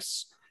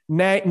connects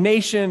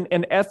nation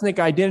and ethnic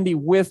identity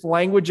with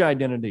language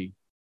identity.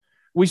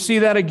 We see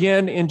that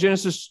again in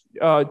Genesis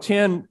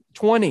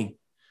 10:20,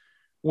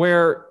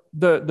 where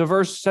the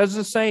verse says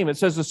the same. It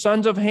says the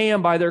sons of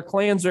Ham by their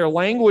clans, their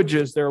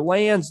languages, their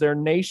lands, their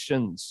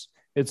nations,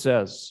 it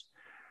says.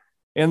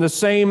 And the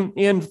same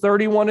in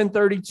 31 and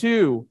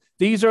 32.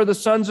 These are the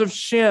sons of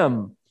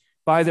Shem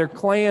by their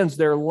clans,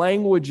 their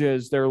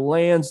languages, their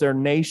lands, their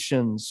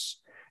nations.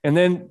 And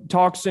then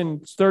talks in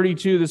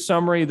 32, the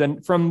summary,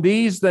 then from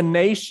these the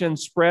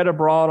nations spread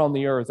abroad on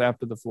the earth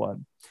after the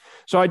flood.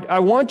 So I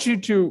want you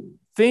to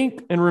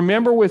think and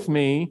remember with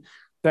me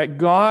that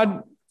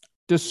God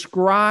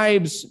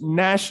describes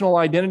national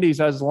identities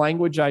as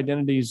language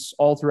identities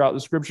all throughout the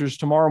scriptures.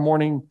 Tomorrow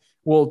morning,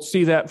 we'll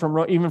see that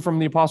even from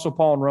the Apostle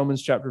Paul in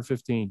Romans chapter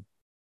 15.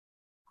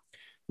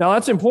 Now,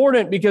 that's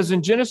important because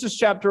in Genesis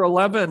chapter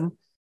 11,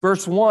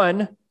 verse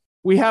 1,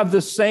 we have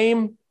the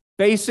same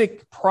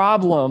basic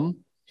problem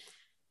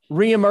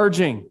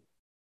reemerging.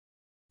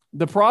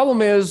 The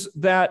problem is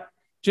that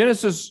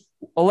Genesis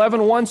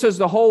 11:1 says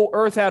the whole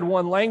earth had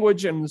one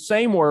language and the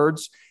same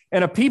words,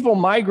 and a people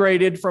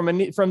migrated from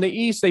the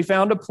east. They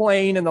found a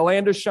plain in the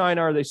land of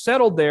Shinar. They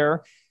settled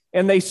there,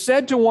 and they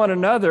said to one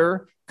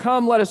another,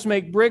 come, let us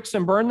make bricks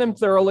and burn them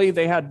thoroughly.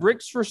 They had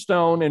bricks for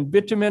stone and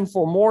bitumen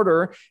for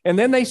mortar. And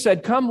then they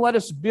said, come, let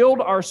us build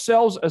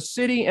ourselves a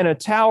city and a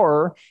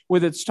tower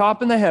with its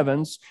top in the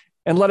heavens,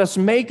 and let us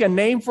make a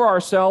name for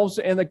ourselves.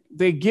 And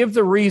they give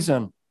the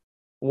reason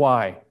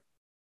why.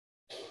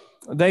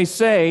 They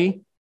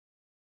say,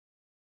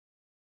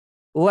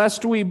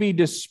 lest we be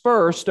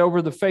dispersed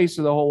over the face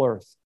of the whole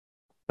earth.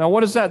 Now,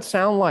 what does that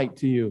sound like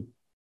to you?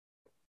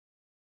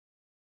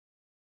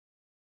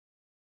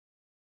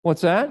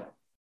 What's that?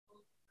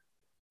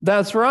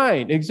 That's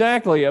right,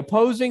 exactly.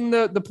 Opposing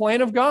the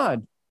plan of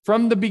God.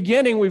 From the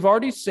beginning, we've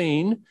already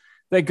seen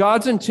that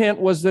God's intent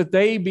was that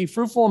they be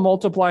fruitful and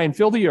multiply and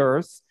fill the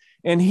earth.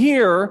 And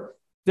here,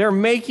 they're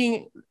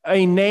making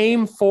a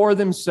name for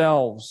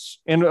themselves.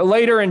 And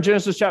later in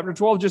Genesis chapter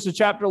 12, just a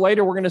chapter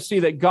later, we're going to see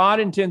that God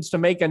intends to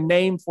make a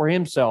name for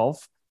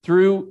himself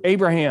through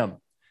Abraham.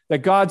 That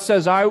God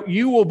says,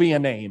 you will be a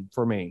name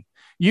for me.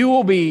 You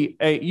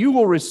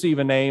will receive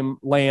a name,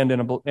 land,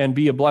 and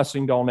be a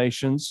blessing to all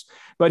nations.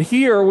 But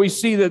here we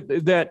see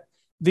that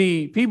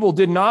the people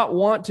did not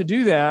want to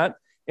do that.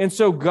 And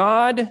so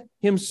God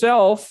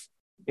himself,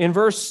 in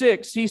verse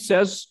 6, he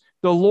says,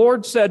 the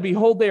Lord said,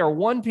 behold, they are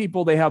one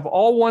people. They have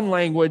all one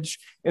language.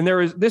 And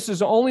this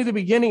is only the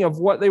beginning of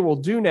what they will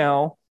do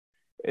now,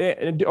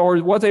 or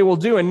what they will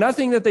do. And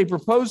nothing that they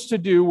propose to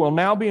do will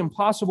now be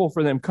impossible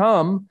for them.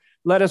 Come,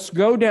 let us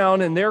go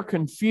down and there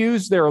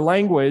confuse their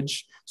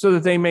language so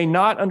that they may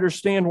not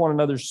understand one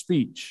another's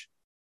speech.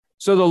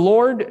 So the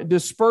Lord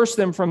dispersed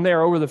them from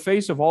there over the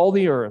face of all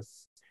the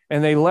earth,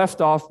 and they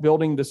left off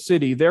building the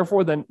city.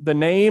 Therefore,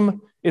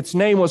 its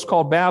name was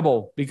called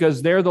Babel,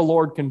 because there the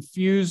Lord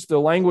confused the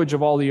language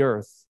of all the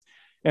earth.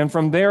 And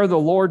from there, the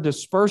Lord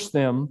dispersed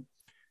them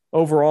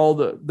over all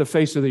the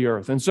face of the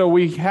earth. And so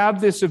we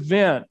have this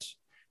event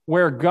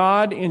where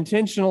God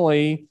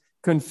intentionally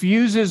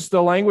confuses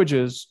the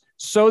languages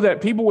so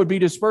that people would be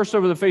dispersed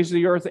over the face of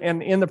the earth.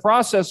 And in the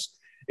process,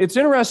 it's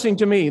interesting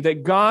to me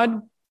that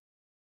God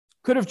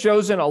could have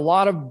chosen a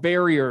lot of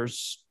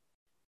barriers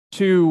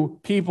to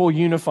people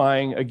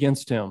unifying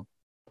against him.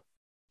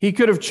 He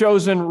could have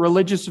chosen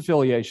religious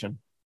affiliation.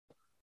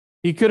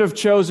 He could have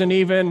chosen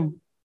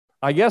even,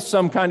 I guess,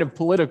 some kind of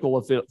political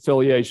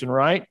affiliation,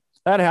 right?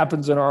 That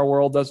happens in our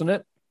world, doesn't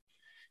it?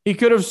 He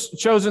could have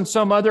chosen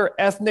some other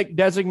ethnic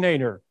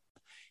designator.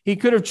 He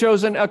could have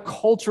chosen a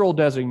cultural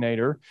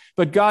designator,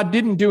 but God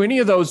didn't do any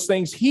of those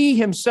things. He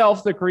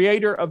himself, the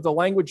creator of the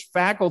language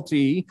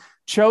faculty,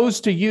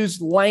 chose to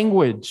use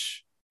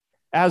language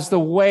as the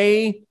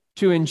way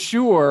to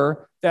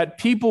ensure that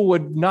people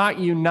would not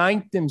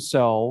unite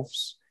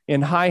themselves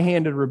in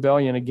high-handed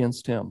rebellion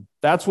against him.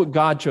 That's what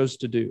God chose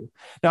to do.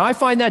 Now, I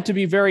find that to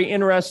be very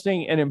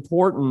interesting and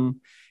important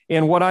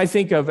in what I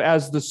think of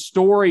as the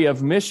story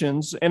of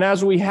missions. And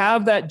as we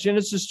have that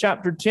Genesis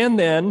chapter 10,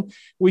 then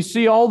we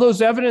see all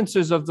those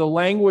evidences of the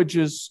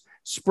languages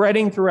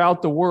spreading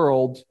throughout the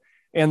world,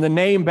 and the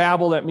name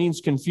Babel, that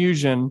means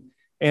confusion,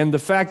 and the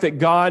fact that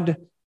God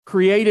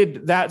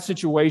created that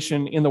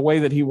situation in the way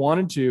that he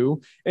wanted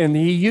to, and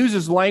he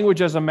uses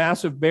language as a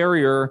massive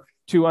barrier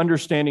to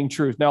understanding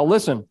truth. Now,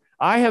 listen,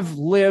 I have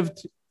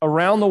lived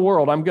around the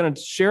world. I'm going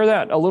to share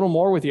that a little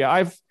more with you.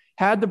 I've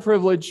had the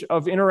privilege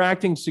of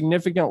interacting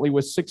significantly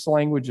with 6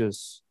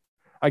 languages.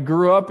 I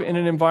grew up in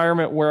an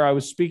environment where I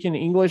was speaking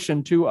English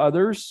and 2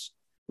 others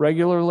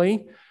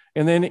regularly.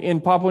 And then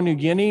in Papua New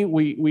Guinea,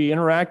 we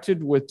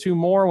interacted with 2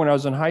 more when I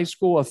was in high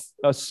school,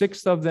 a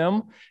 6th of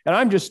them. And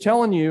I'm just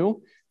telling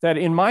you that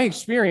in my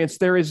experience,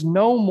 there is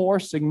no more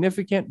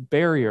significant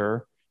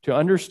barrier to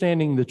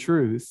understanding the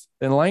truth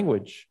than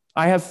language.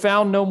 I have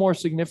found no more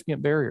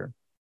significant barrier.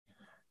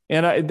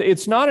 And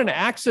it's not an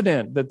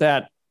accident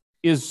that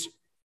is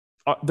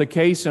the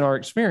case in our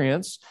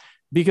experience,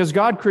 because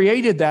God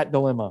created that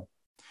dilemma.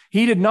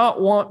 He did not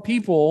want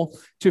people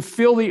to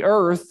fill the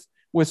earth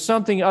with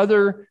something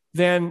other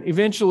than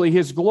eventually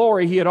his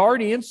glory. He had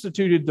already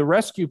instituted the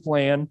rescue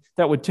plan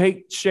that would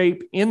take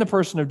shape in the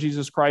person of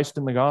Jesus Christ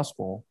in the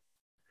gospel.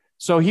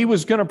 So he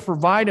was going to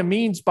provide a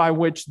means by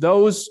which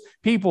those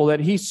people that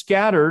he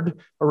scattered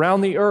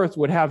around the earth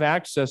would have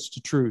access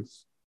to truth.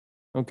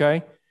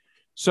 Okay?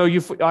 So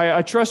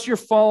I trust you're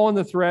following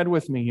the thread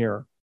with me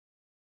here.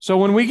 So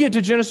when we get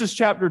to Genesis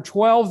chapter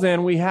 12,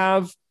 then we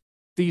have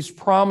these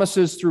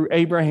promises through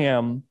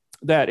Abraham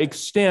that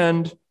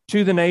extend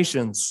to the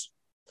nations.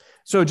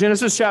 So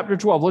Genesis chapter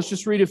 12, let's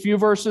just read a few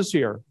verses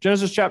here.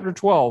 Genesis chapter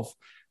 12,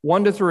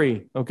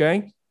 1-3,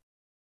 okay?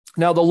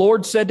 Now the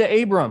Lord said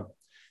to Abram,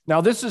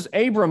 now this is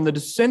Abram, the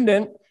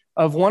descendant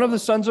of one of the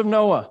sons of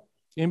Noah.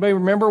 Anybody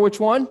remember which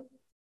one?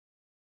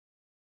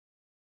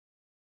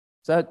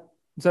 Is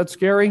that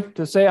scary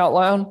to say out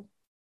loud?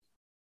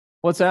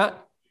 What's that?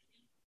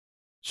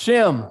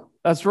 Shem.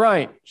 That's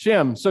right,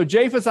 Shem. So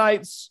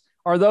Japhethites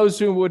are those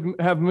who would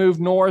have moved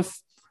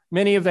north.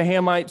 Many of the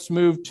Hamites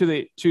moved to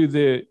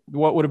the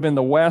what would have been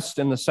the west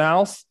and the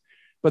south.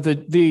 But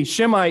the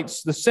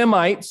Shemites, the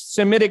Semites,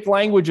 Semitic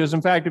languages.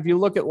 In fact, if you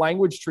look at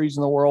language trees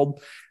in the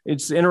world,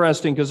 it's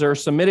interesting because there are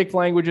Semitic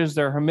languages,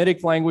 there are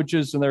Hamitic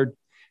languages, and there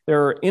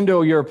are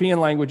Indo-European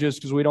languages,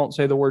 because we don't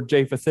say the word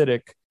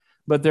Japhethitic.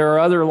 But there are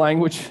other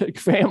language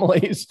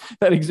families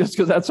that exist,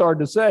 because that's hard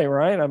to say,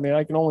 right? I mean,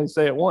 I can only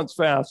say it once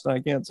fast, and I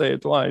can't say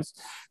it twice.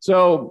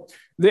 So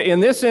in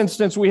this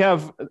instance, we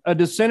have a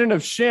descendant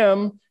of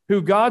Shem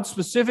who God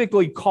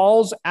specifically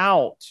calls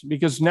out,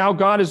 because now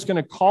God is going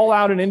to call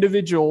out an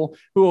individual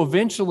who will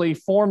eventually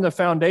form the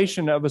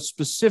foundation of a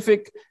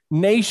specific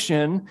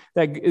nation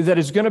that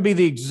is going to be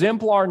the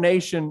exemplar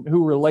nation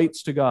who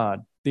relates to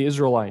God, the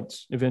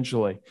Israelites,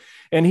 eventually.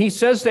 And he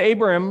says to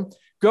Abraham,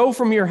 go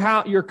from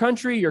your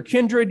country, your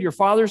kindred, your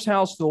father's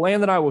house to the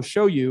land that I will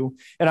show you,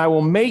 and I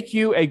will make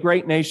you a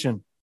great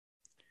nation.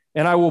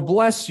 And I will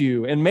bless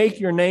you and make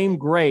your name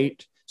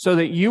great so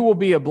that you will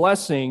be a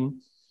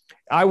blessing.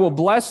 I will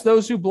bless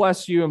those who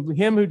bless you, and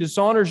him who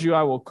dishonors you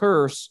I will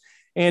curse.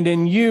 And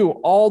in you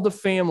all the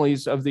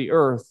families of the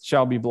earth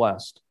shall be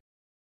blessed.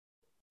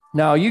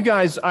 Now, you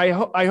guys, I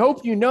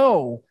hope you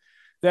know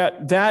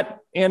that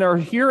and are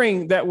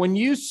hearing that when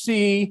you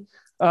see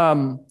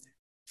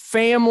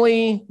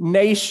family,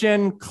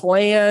 nation,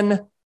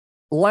 clan,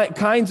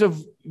 kinds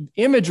of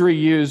imagery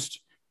used,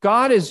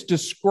 God is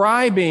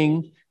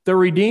describing the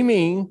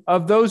redeeming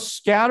of those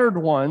scattered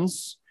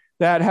ones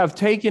that have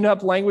taken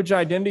up language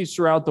identities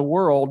throughout the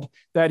world,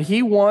 that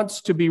he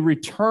wants to be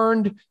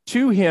returned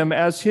to him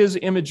as his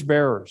image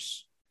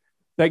bearers.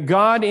 That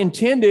God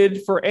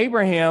intended for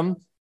Abraham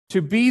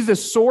to be the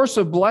source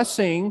of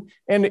blessing.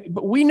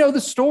 But we know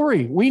the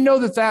story. We know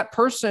that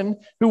person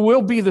who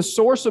will be the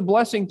source of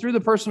blessing through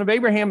the person of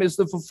Abraham is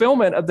the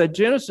fulfillment of the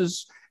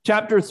Genesis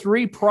chapter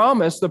 3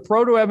 promise, the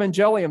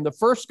proto-evangelium, the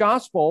first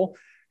gospel,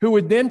 who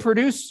would then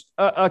produce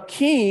a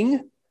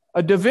king,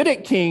 a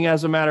Davidic king,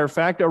 as a matter of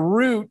fact, a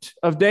root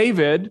of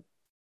David,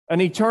 an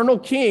eternal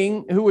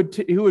king who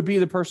would be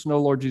the person of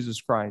the Lord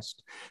Jesus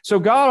Christ. So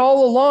God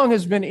all along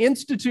has been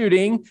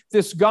instituting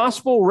this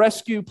gospel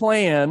rescue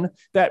plan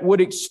that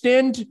would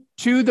extend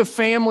to the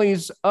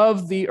families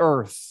of the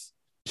earth,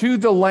 to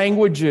the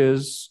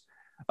languages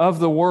of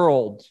the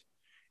world.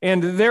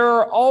 And there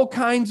are all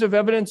kinds of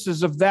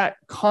evidences of that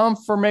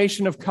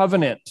confirmation of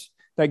covenant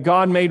that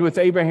God made with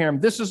Abraham.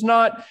 This is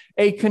not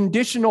a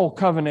conditional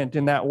covenant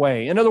in that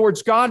way. In other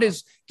words, God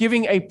is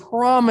giving a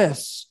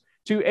promise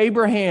to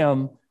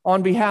Abraham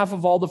on behalf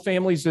of all the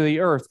families of the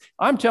earth.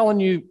 I'm telling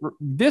you,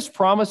 this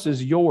promise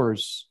is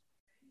yours,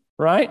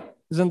 right?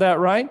 Isn't that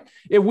right?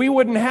 If we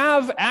wouldn't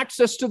have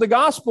access to the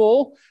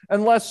gospel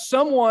unless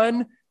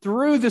someone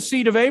through the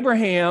seed of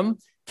Abraham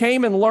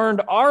came and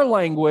learned our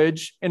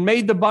language and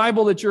made the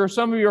Bible that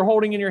some of you are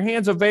holding in your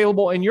hands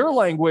available in your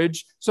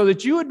language, so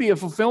that you would be a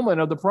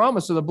fulfillment of the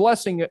promise of the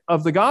blessing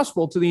of the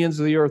gospel to the ends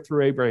of the earth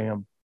through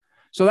Abraham.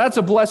 So that's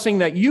a blessing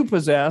that you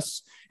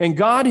possess, and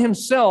God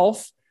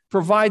himself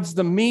provides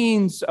the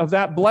means of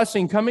that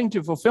blessing coming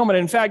to fulfillment.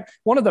 In fact,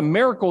 one of the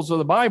miracles of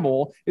the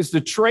Bible is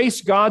to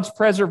trace God's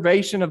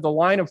preservation of the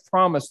line of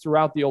promise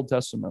throughout the Old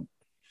Testament.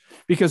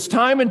 Because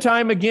time and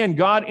time again,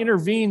 God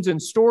intervenes in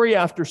story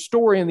after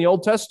story in the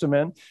Old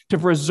Testament to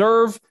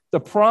preserve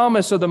the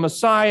promise of the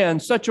Messiah in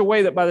such a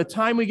way that by the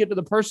time we get to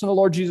the person of the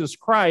Lord Jesus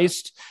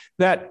Christ,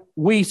 that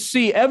we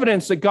see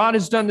evidence that God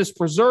has done this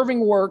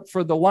preserving work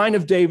for the line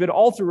of David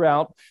all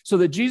throughout so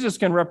that Jesus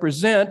can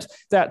represent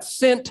that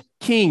sent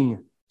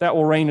king that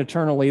will reign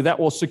eternally, that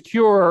will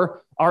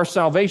secure our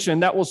salvation,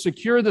 that will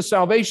secure the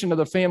salvation of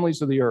the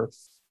families of the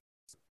earth.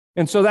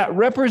 And so that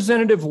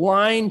representative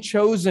line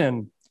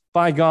chosen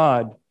by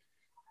God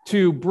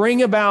to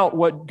bring about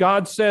what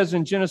God says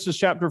in Genesis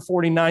chapter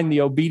 49,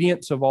 the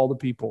obedience of all the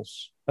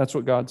peoples. That's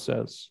what God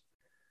says.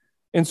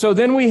 And so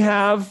then we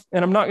have,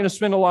 and I'm not going to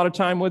spend a lot of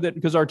time with it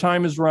because our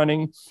time is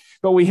running,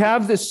 but we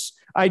have this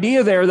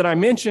idea there that I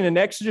mentioned in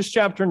Exodus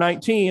chapter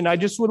 19. I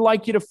just would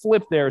like you to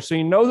flip there so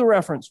you know the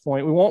reference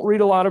point. We won't read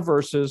a lot of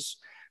verses,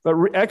 but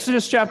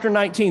Exodus chapter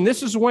 19,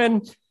 this is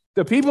when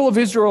the people of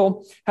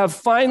Israel have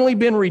finally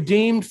been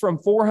redeemed from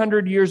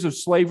 400 years of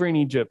slavery in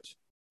Egypt.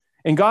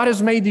 And God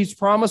has made these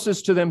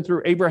promises to them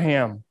through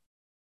Abraham.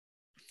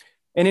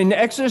 And in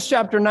Exodus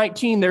chapter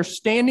 19, they're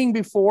standing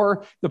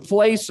before the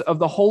place of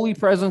the holy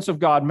presence of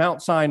God,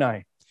 Mount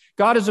Sinai.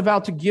 God is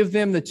about to give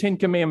them the 10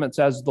 Commandments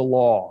as the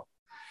law.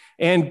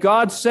 And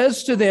God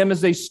says to them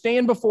as they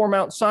stand before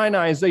Mount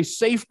Sinai, as they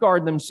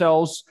safeguard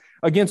themselves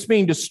against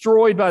being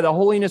destroyed by the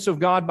holiness of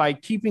God by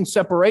keeping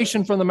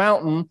separation from the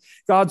mountain,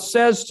 God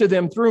says to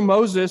them through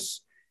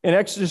Moses in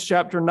Exodus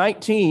chapter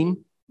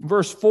 19,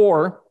 verse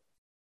 4,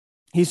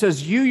 he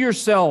says, "You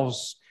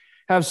yourselves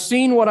have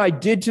seen what I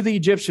did to the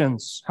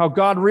Egyptians, how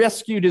God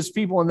rescued his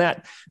people in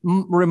that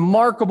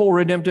remarkable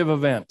redemptive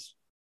event."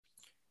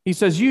 He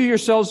says, "You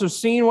yourselves have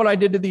seen what I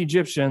did to the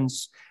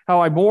Egyptians,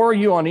 how I bore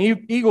you on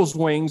eagle's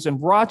wings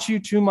and brought you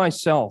to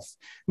myself.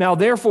 Now,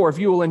 therefore, if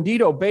you will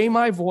indeed obey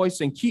my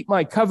voice and keep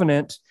my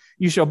covenant,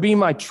 you shall be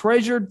my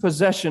treasured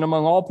possession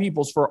among all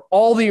peoples, for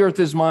all the earth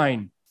is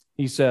mine,"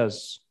 he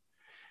says.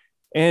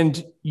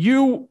 "And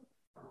you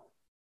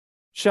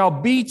shall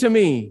be to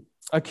me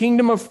a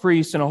kingdom of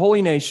priests and a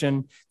holy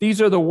nation.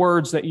 These are the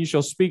words that you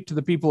shall speak to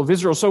the people of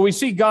Israel." So we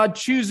see God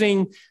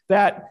choosing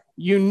that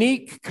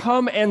unique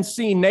come and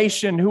see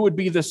nation who would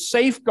be the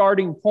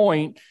safeguarding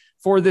point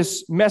for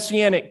this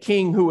messianic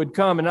king who would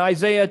come. And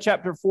Isaiah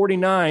chapter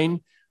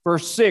 49,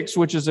 verse 6,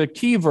 which is a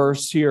key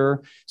verse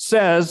here,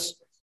 says,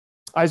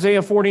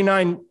 Isaiah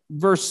 49,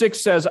 verse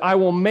 6 says, "I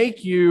will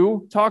make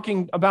you,"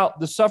 talking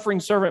about the suffering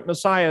servant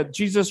Messiah,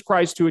 Jesus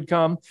Christ who would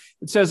come.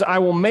 It says, "I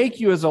will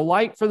make you as a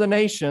light for the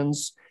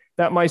nations,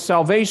 that my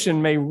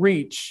salvation may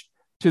reach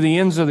to the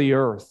ends of the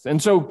earth."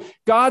 And so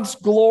God's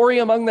glory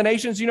among the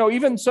nations,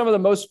 even some of the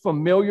most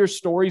familiar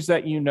stories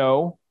that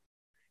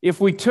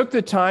if we took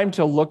the time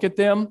to look at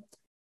them,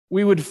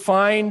 we would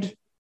find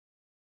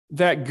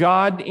that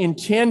God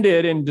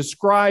intended and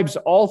describes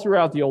all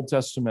throughout the Old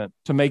Testament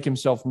to make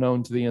himself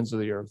known to the ends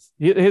of the earth.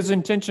 His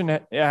intention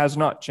has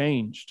not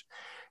changed.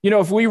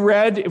 If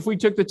we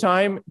took the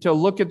time to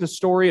look at the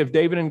story of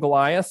David and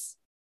Goliath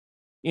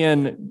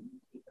in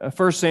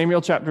 1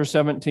 Samuel chapter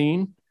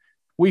 17,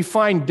 we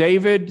find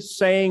David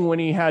saying when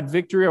he had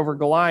victory over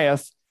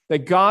Goliath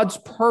that God's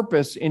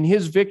purpose in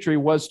his victory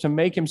was to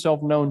make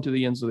himself known to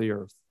the ends of the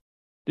earth.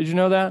 Did you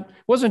know that?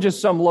 It wasn't just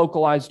some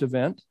localized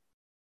event.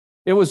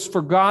 It was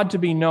for God to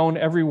be known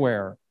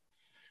everywhere.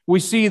 We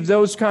see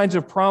those kinds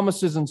of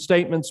promises and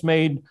statements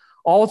made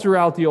all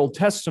throughout the Old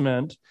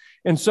Testament.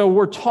 And so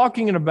we're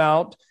talking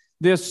about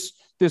this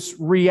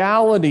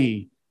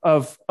reality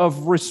of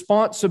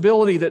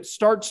responsibility that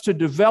starts to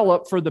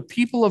develop for the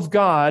people of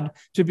God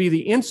to be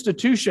the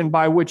institution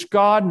by which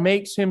God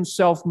makes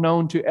himself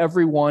known to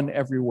everyone,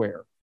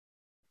 everywhere.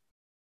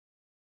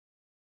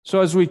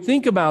 So as we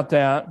think about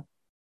that,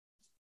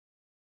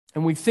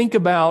 and we think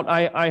about,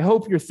 I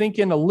hope you're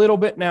thinking a little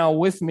bit now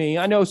with me.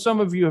 I know some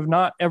of you have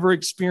not ever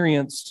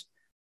experienced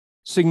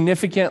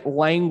significant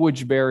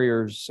language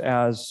barriers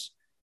as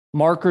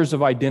markers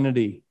of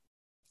identity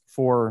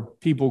for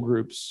people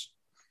groups.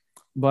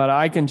 But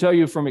I can tell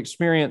you from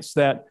experience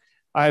that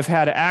I've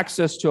had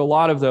access to a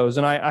lot of those.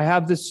 And I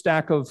have this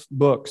stack of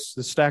books,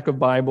 the stack of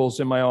Bibles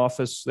in my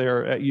office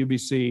there at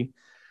UBC.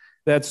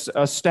 That's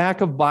a stack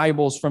of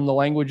Bibles from the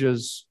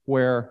languages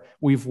where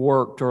we've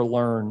worked or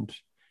learned.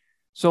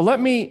 So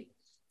let me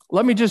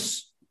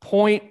just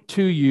point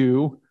to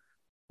you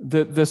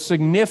the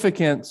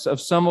significance of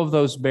some of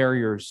those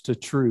barriers to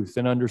truth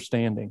and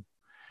understanding.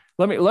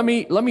 Let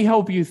me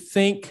help you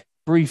think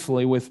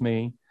briefly with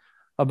me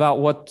about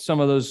what some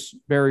of those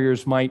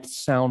barriers might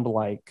sound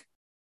like.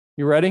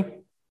 You ready?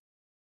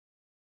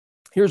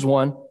 Here's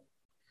one.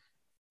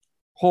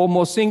 Ho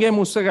mosinge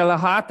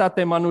musagalahat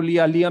ate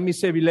manulia lia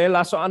misebile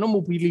laso ano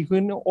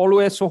mupilihin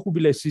always so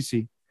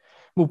hubilesisi.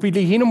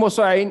 Mupilihin mo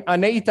sa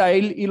aneita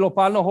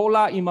ilopano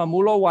hola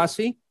imamulo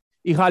wasi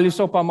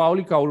ihaliso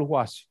pamauli kaulu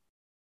wasi.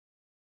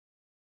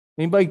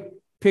 Anybody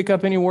pick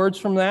up any words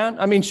from that?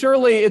 I mean,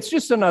 surely it's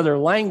just another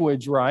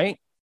language, right?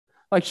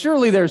 Like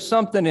surely there's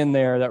something in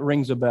there that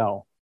rings a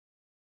bell.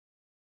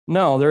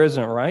 No, there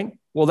isn't, right?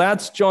 Well,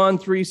 that's John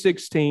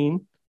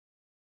 3:16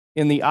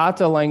 in the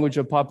Ata language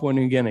of Papua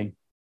New Guinea.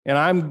 And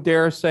I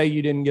dare say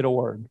you didn't get a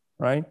word,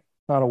 right?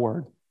 Not a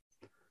word.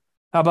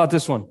 How about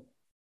this one?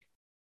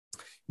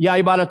 Ya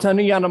ibala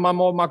tani ya na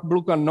mamo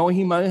makbluka no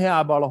hima he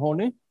abala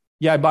hone.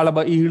 Ya ibala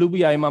ba ihilubu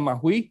ya mama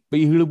hui, ba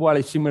ihilubu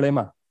ale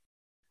similema.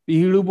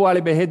 Ihilubu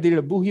ale behedi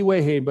le buhi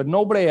wehe, but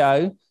nobody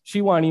ya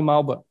shiwani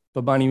malba,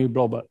 ba bani mi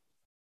bloba.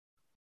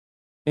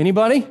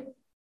 Anybody?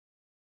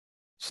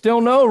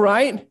 Still no,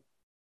 right?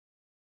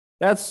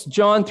 That's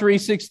John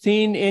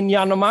 3:16 in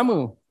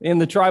Yanomami, in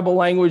the tribal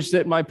language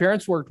that my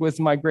parents worked with.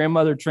 My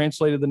grandmother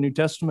translated the New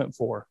Testament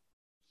for.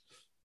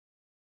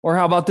 Or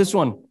how about this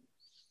one?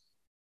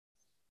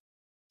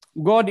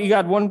 God, he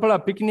got one pala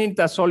picnic,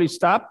 that's all he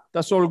stop.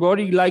 That's all God,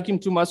 he like him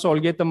too much, all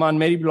get the man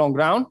very long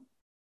ground.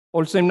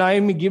 All same now,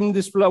 me give him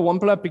this pala, one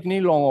pala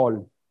picnic long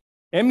all.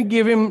 And me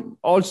give him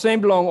all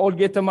same long, all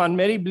get the man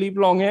very bleep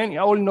long and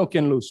all no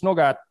can lose, no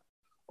God.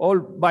 All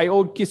by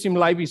old kiss him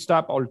live, he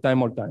stop all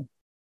time.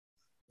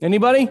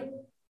 Anybody?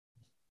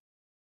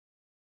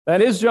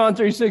 That is John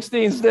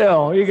 3:16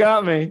 still. You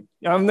got me.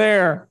 I'm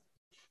there.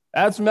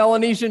 That's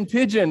Melanesian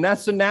Pidgin.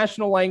 That's the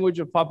national language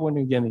of Papua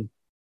New Guinea.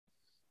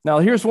 Now,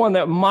 here's one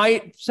that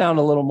might sound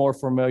a little more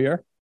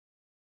familiar.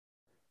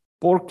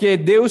 Porque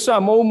Deus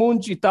amou o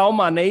mundo de tal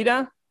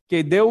maneira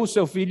que deu o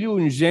seu Filho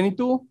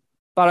unigênito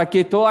para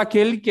que todo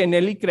aquele que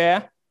nele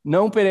crê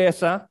não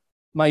pereça,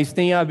 mas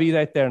tenha a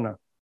vida eterna.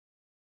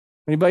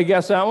 Anybody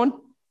guess that one?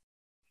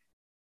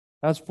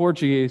 That's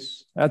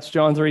Portuguese. That's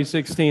John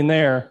 3:16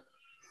 there.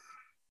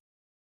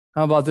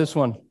 How about this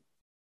one?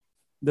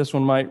 This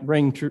one might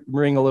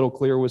ring a little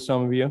clear with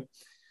some of you.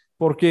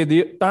 Porque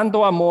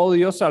tanto amó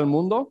Dios al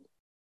mundo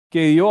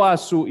que dio a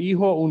su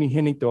Hijo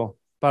unigénito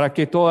para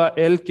que todo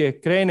el que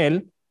cree en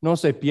él no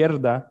se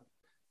pierda,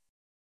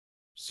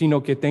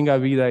 sino que tenga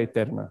vida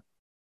eterna.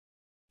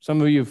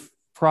 Some of you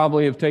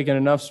probably have taken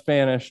enough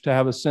Spanish to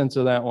have a sense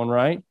of that one,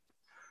 right?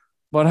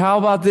 But how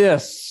about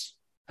this?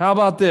 How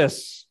about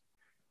this?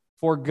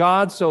 For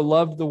God so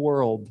loved the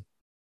world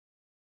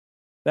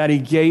that he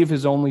gave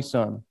his only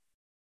Son,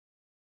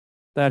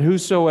 that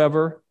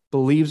whosoever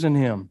believes in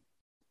him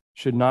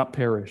should not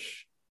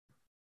perish,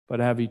 but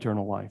have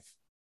eternal life.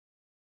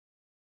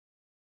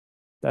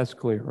 That's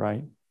clear,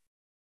 right?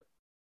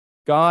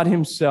 God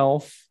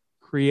himself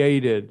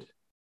created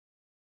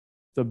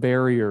the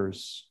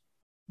barriers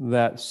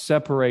that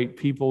separate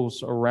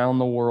peoples around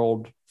the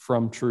world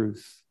from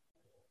truth.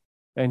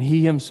 And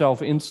he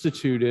himself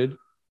instituted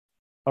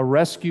a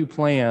rescue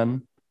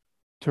plan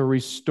to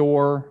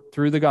restore,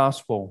 through the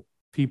gospel,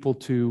 people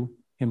to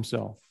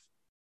himself.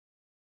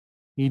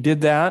 He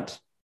did that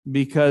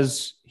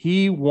because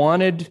he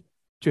wanted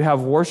to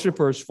have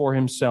worshipers for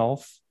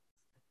himself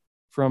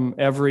from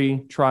every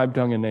tribe,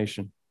 tongue, and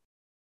nation.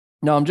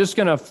 Now, I'm just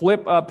going to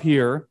flip up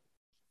here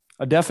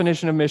a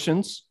definition of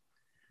missions.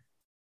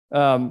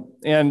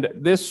 And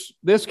this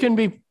can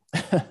be,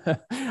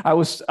 I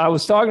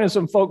was talking to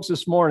some folks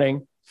this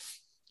morning,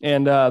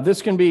 and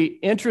this can be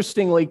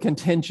interestingly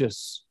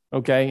contentious,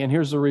 okay? And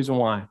here's the reason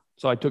why.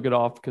 So I took it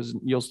off because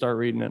you'll start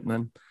reading it, and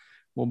then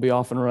we'll be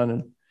off and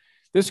running.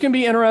 This can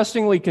be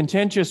interestingly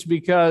contentious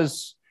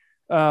because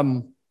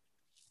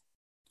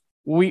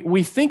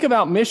we think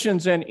about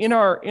missions, and in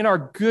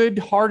our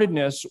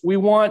good-heartedness, we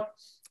want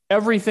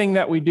everything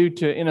that we do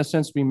to, in a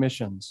sense, be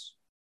missions.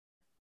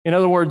 In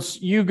other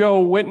words, you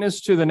go witness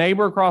to the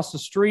neighbor across the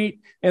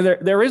street, and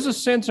there is a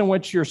sense in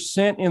which you're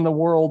sent in the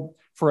world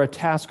for a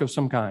task of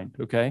some kind,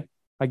 okay?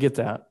 I get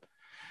that.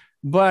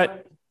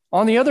 But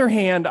on the other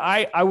hand,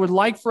 I would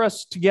like for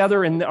us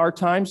together in our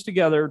times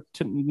together,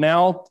 to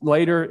now,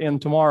 later, and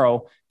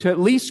tomorrow, to at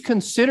least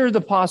consider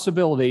the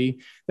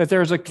possibility that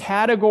there's a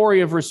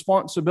category of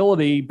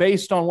responsibility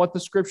based on what the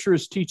Scripture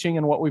is teaching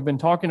and what we've been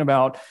talking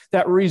about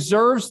that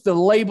reserves the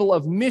label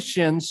of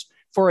missions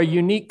for a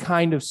unique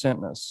kind of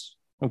sentness.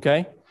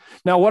 Okay?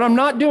 Now, what I'm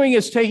not doing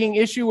is taking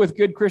issue with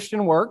good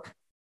Christian work.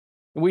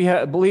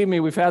 Believe me,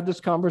 we've had this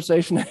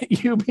conversation at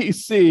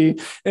UBC,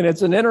 and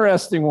it's an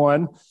interesting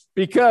one,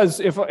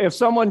 because if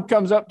someone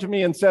comes up to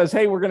me and says,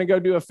 hey, we're going to go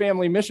do a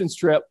family missions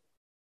trip,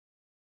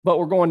 but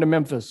we're going to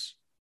Memphis.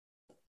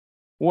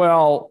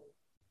 Well,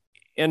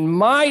 in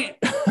my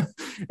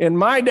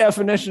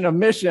definition of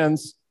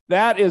missions,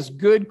 that is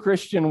good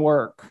Christian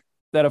work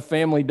that a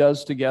family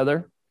does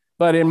together.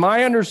 But in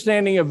my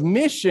understanding of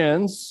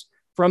missions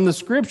from the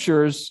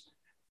Scriptures,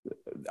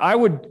 I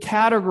would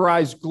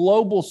categorize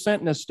global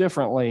sentness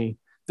differently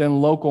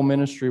than local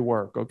ministry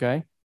work,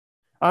 okay?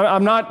 What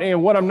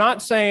I'm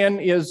not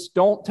saying is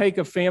don't take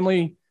a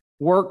family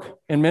work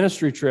and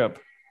ministry trip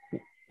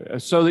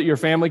so that your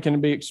family can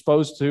be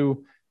exposed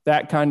to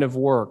that kind of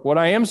work. What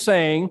I am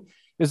saying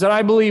is that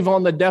I believe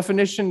on the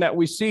definition that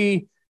we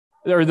see,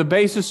 or the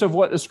basis of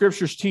what the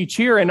Scriptures teach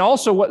here, and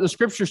also what the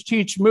Scriptures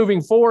teach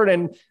moving forward.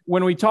 And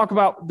when we talk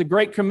about the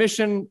Great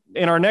Commission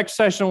in our next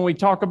session, when we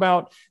talk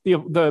about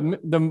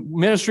the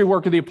ministry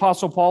work of the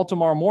Apostle Paul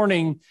tomorrow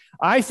morning,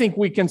 I think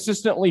we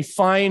consistently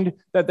find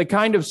that the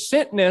kind of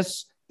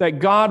sentness that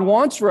God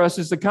wants for us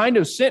is the kind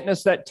of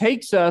sentness that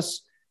takes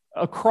us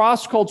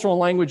across cultural and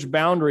language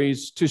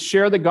boundaries to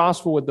share the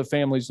gospel with the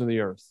families of the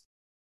earth.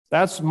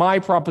 That's my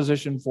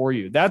proposition for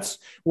you. That's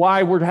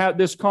why we're at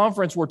this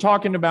conference. We're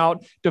talking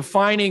about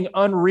defining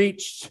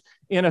unreached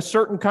in a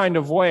certain kind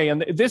of way.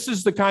 And this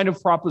is the kind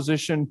of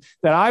proposition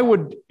that I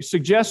would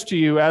suggest to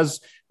you as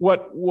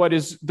what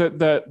is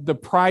the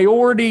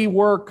priority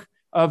work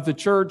of the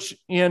church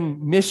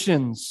in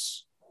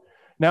missions.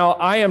 Now,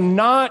 I am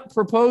not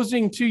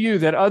proposing to you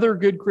that other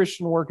good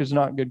Christian work is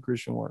not good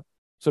Christian work.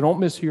 So don't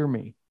mishear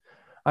me.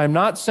 I'm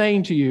not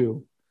saying to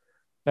you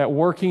that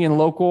working in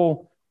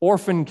local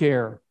orphan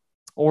care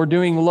or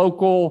doing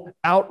local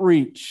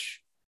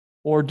outreach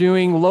or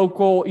doing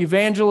local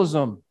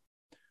evangelism,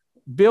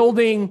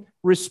 building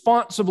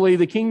responsibly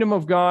the kingdom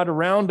of God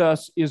around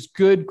us is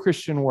good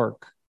Christian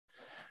work.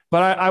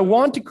 But I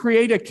want to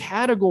create a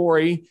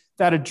category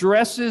that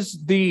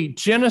addresses the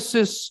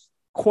Genesis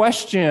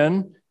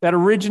question that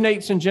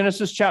originates in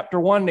Genesis chapter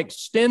 1, and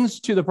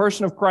extends to the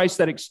person of Christ,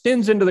 that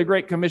extends into the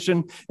Great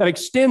Commission, that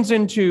extends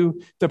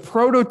into the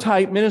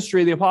prototype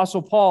ministry of the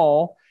Apostle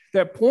Paul,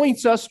 that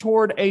points us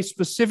toward a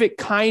specific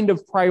kind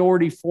of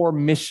priority for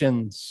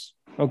missions,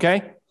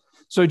 okay?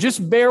 So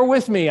just bear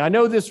with me. I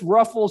know this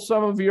ruffles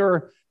some of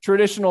your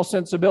traditional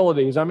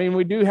sensibilities. I mean,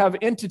 we do have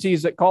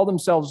entities that call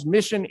themselves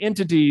mission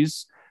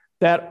entities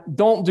that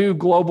don't do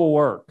global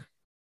work.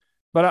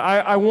 But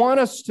I want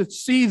us to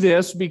see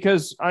this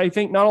because I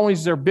think not only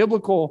is there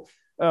biblical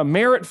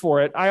merit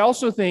for it, I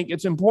also think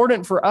it's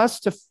important for us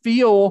to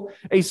feel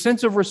a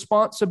sense of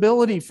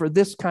responsibility for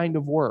this kind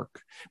of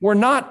work. We're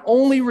not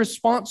only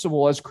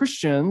responsible as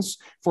Christians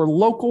for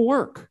local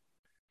work.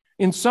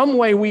 In some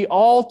way, we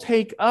all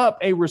take up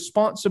a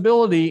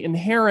responsibility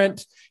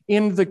inherent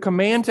in the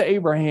command to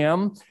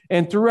Abraham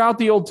and throughout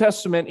the Old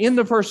Testament, in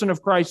the person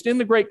of Christ, in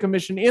the Great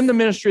Commission, in the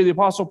ministry of the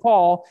Apostle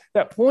Paul,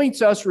 that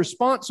points us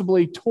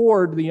responsibly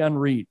toward the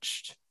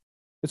unreached.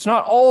 It's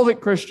not all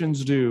that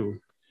Christians do,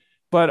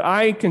 but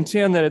I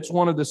contend that it's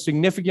one of the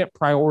significant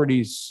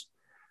priorities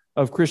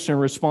of Christian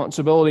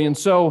responsibility. And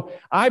so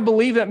I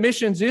believe that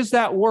missions is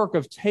that work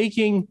of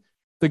taking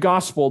the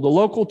gospel, the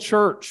local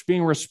church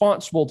being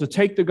responsible to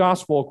take the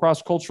gospel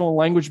across cultural and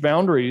language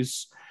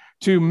boundaries,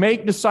 to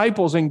make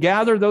disciples and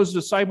gather those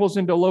disciples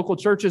into local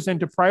churches and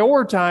to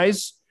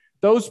prioritize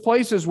those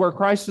places where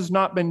Christ has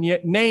not been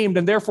yet named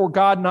and therefore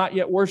God not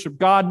yet worshiped,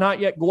 God not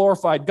yet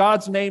glorified,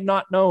 God's name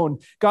not known,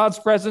 God's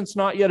presence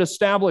not yet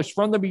established.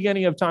 From the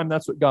beginning of time,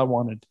 that's what God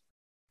wanted.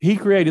 He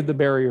created the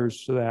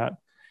barriers to that,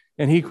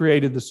 and He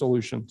created the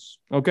solutions.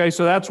 Okay,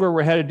 so that's where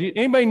we're headed.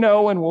 Anybody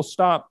know, and we'll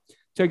stop,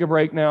 take a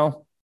break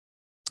now.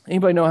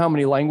 Anybody know how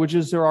many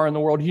languages there are in the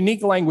world?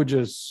 Unique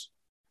languages.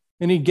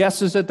 Any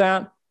guesses at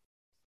that?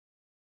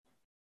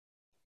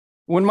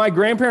 When my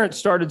grandparents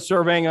started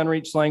surveying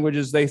unreached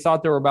languages, they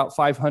thought there were about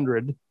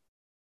 500.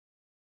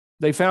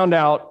 They found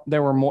out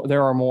there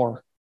are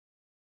more.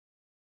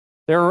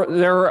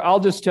 I'll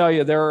just tell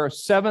you, there are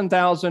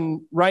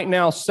 7,000, right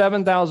now,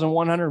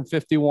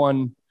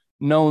 7,151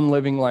 known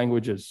living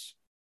languages.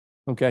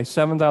 Okay,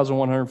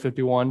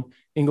 7,151.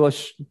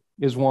 English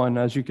is one,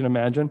 as you can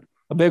imagine,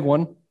 a big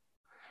one.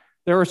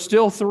 There are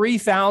still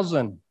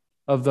 3,000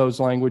 of those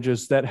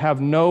languages that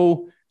have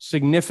no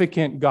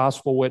significant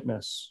gospel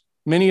witness.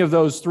 Many of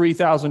those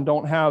 3,000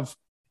 don't have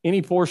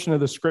any portion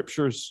of the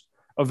scriptures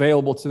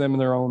available to them in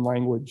their own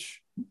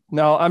language.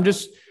 Now, I'm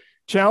just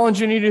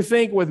challenging you to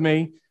think with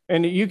me,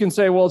 and you can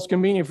say, well, it's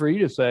convenient for you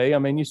to say. I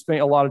mean, you spent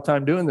a lot of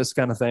time doing this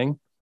kind of thing.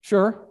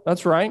 Sure,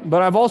 that's right.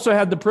 But I've also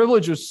had the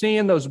privilege of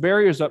seeing those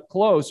barriers up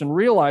close and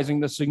realizing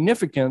the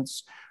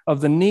significance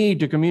of the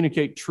need to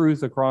communicate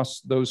truth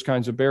across those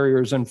kinds of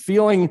barriers and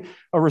feeling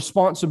a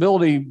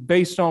responsibility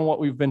based on what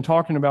we've been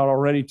talking about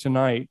already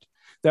tonight,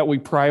 that we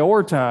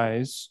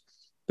prioritize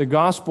the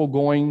gospel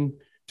going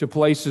to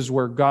places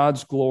where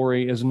God's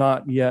glory is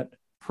not yet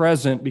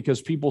present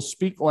because people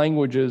speak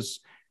languages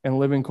and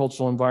live in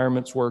cultural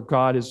environments where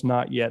God is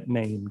not yet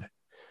named.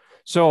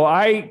 So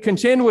I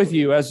contend with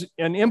you as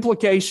an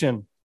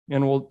implication,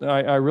 and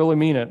I really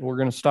mean it, we're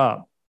going to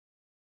stop,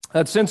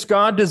 that since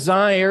God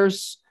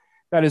desires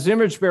that His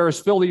image bearers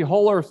fill the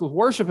whole earth with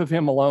worship of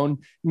Him alone,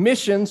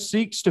 mission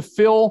seeks to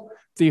fill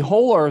the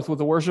whole earth with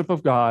the worship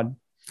of God.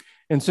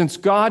 And since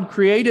God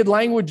created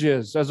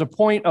languages as a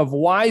point of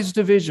wise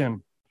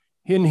division,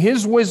 in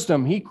His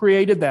wisdom, He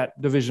created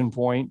that division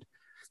point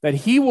that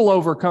He will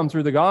overcome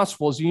through the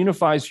gospel as He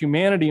unifies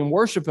humanity in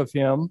worship of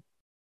Him,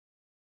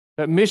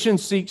 that mission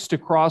seeks to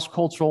cross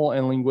cultural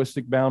and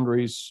linguistic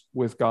boundaries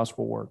with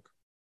gospel work.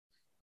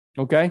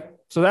 Okay?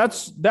 So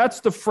that's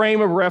the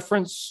frame of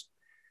reference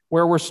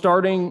where we're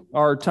starting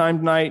our time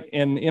tonight.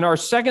 And in our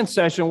second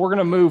session, we're going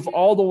to move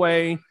all the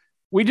way.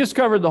 We just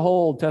covered the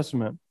whole Old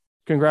Testament.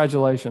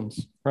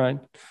 Congratulations, right?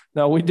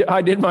 Now,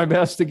 I did my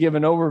best to give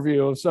an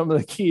overview of some of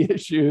the key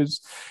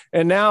issues.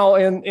 And now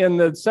in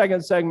the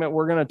second segment,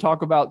 we're going to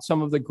talk about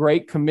some of the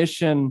Great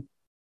Commission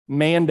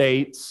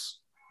mandates.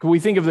 Can we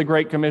think of the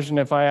Great Commission?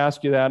 If I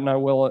ask you that, and I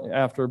will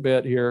after a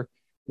bit here,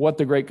 what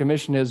the Great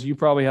Commission is, you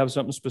probably have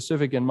something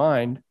specific in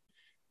mind.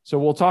 So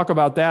we'll talk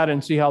about that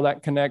and see how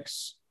that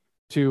connects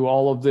to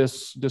all of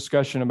this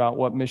discussion about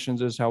what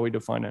missions is, how we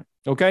define it.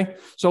 Okay?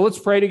 So let's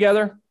pray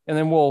together, and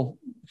then we'll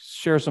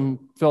share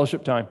some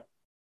fellowship time.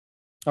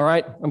 All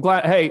right. I'm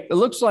glad. Hey, it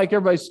looks like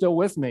everybody's still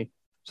with me.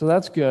 So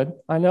that's good.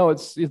 I know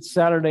it's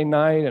Saturday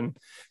night and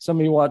some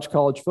of you watch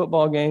college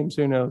football games.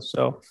 Who knows?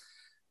 So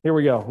here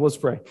we go. Let's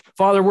pray.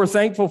 Father, we're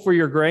thankful for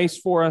your grace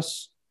for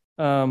us.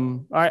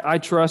 I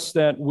trust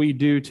that we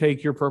do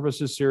take your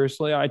purposes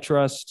seriously. I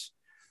trust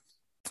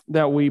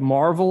that we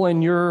marvel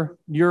in your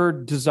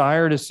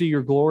desire to see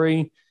your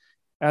glory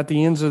at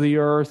the ends of the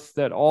earth,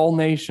 that all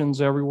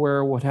nations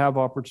everywhere would have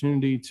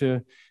opportunity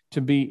to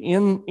be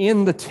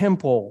in the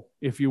temple,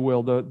 if you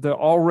will, the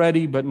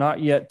already but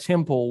not yet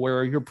temple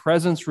where your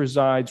presence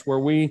resides, where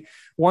we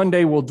one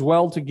day will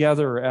dwell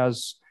together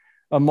as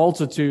a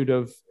multitude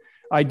of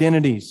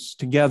identities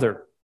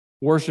together,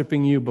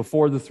 worshiping you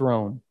before the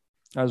throne,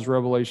 as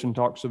Revelation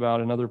talks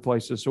about in other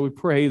places. So we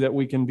pray that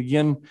we can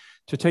begin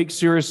to take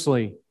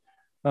seriously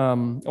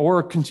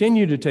or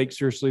continue to take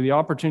seriously the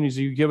opportunities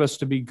you give us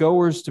to be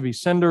goers, to be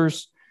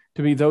senders,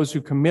 to be those who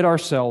commit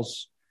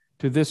ourselves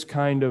to this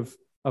kind of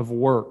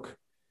work.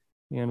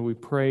 And we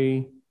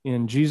pray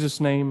in Jesus'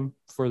 name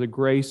for the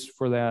grace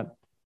for that.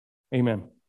 Amen.